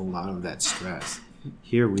alleviate a lot of that stress."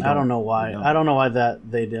 Here we don't. I don't know why. I don't know why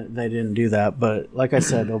that they didn't do that. But like I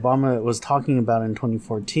said, Obama was talking about it in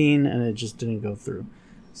 2014, and it just didn't go through.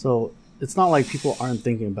 So it's not like people aren't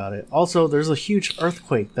thinking about it. Also, there's a huge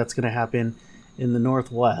earthquake that's going to happen in the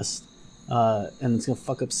Northwest, and it's going to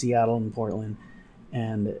fuck up Seattle and Portland,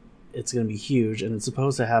 and it's going to be huge, and it's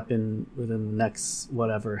supposed to happen within the next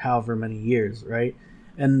however many years, right?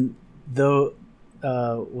 And though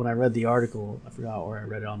when I read the article, I forgot where I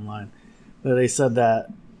read it online, but they said that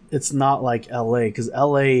it's not like LA, because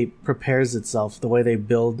LA prepares itself, the way they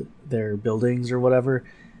build their buildings or whatever,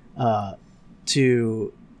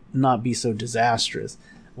 to not be so disastrous.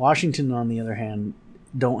 Washington, on the other hand,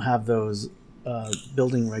 don't have those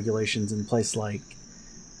building regulations in place like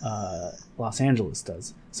Los Angeles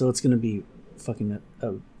does. So it's going to be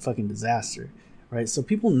a fucking disaster, right? So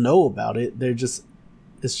people know about it.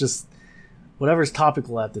 It's just whatever's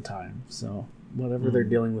topical at the time. So whatever they're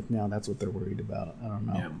dealing with now, that's what they're worried about. I don't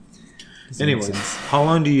know. Yeah. Anyways, how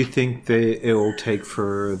long do you think it will take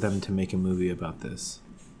for them to make a movie about this?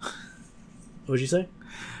 What'd you say?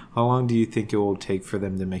 How long do you think it will take for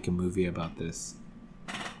them to make a movie about this?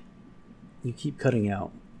 You keep cutting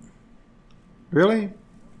out. Really?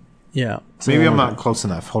 Yeah. Maybe I'm not close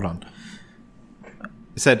enough. Hold on. I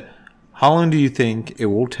said, how long do you think it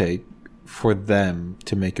will take for them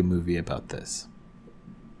to make a movie about this?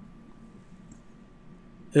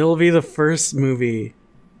 It'll be the first movie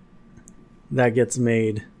that gets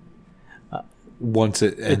made. Once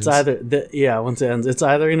it ends. It's either once it ends. It's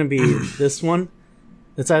either going to be this one.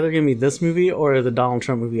 It's either going to be this movie or the Donald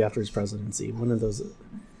Trump movie after his presidency. One of those.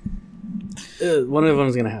 One of them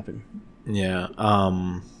is going to happen. Yeah.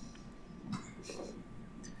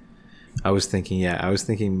 I was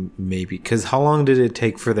thinking maybe, because how long did it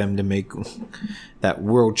take for them to make that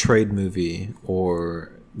World Trade movie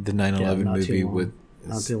or the 9/11 movie with?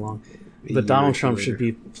 Not too long. But Donald Trump should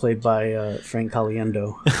be played by Frank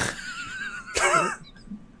Caliendo.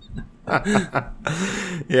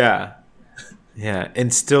 Yeah.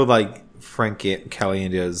 And still, like, Frank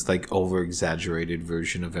Caliendo's like over exaggerated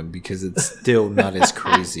version of him, because it's still not as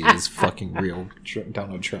crazy as fucking real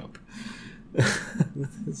Donald Trump.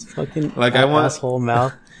 His fucking like asshole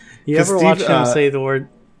mouth. You ever watch him say the word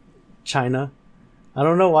China? I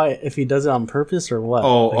don't know why, if he does it on purpose or what. He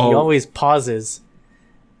always pauses.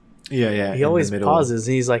 Yeah. He always pauses,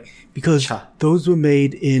 and he's like, because those were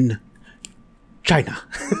made in China.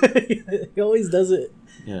 He always does it.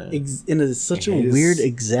 Yeah. In such a weird,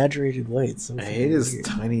 exaggerated way. It's so I hate his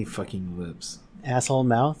tiny fucking lips. Asshole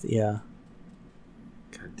mouth? Yeah.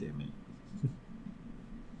 God damn it.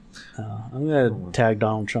 I'm going to tag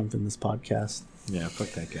Donald Trump in this podcast. Yeah, fuck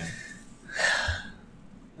that guy.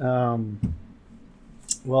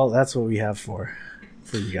 Well, that's what we have for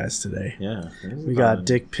you guys today. Yeah. We got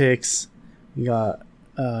dick pics. We got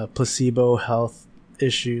placebo health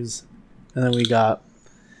issues. And then we got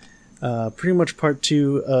pretty much part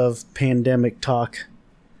 2 of pandemic talk.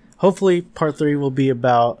 Hopefully part 3 will be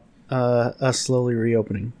about us slowly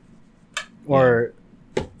reopening. Or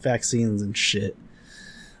vaccines and shit.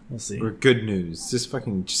 We'll see. Or good news. Just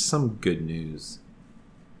some good news.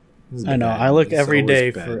 I know. I look every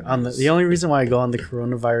day for the only reason why I go on the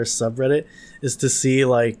coronavirus subreddit is to see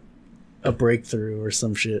like a breakthrough or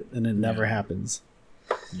some shit, and it never happens.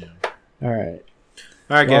 Yeah. All right,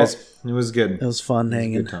 guys. It was good. It was fun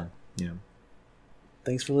hanging. A good time. Yeah.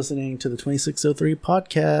 Thanks for listening to the 2603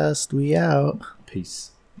 podcast. We out.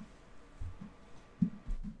 Peace.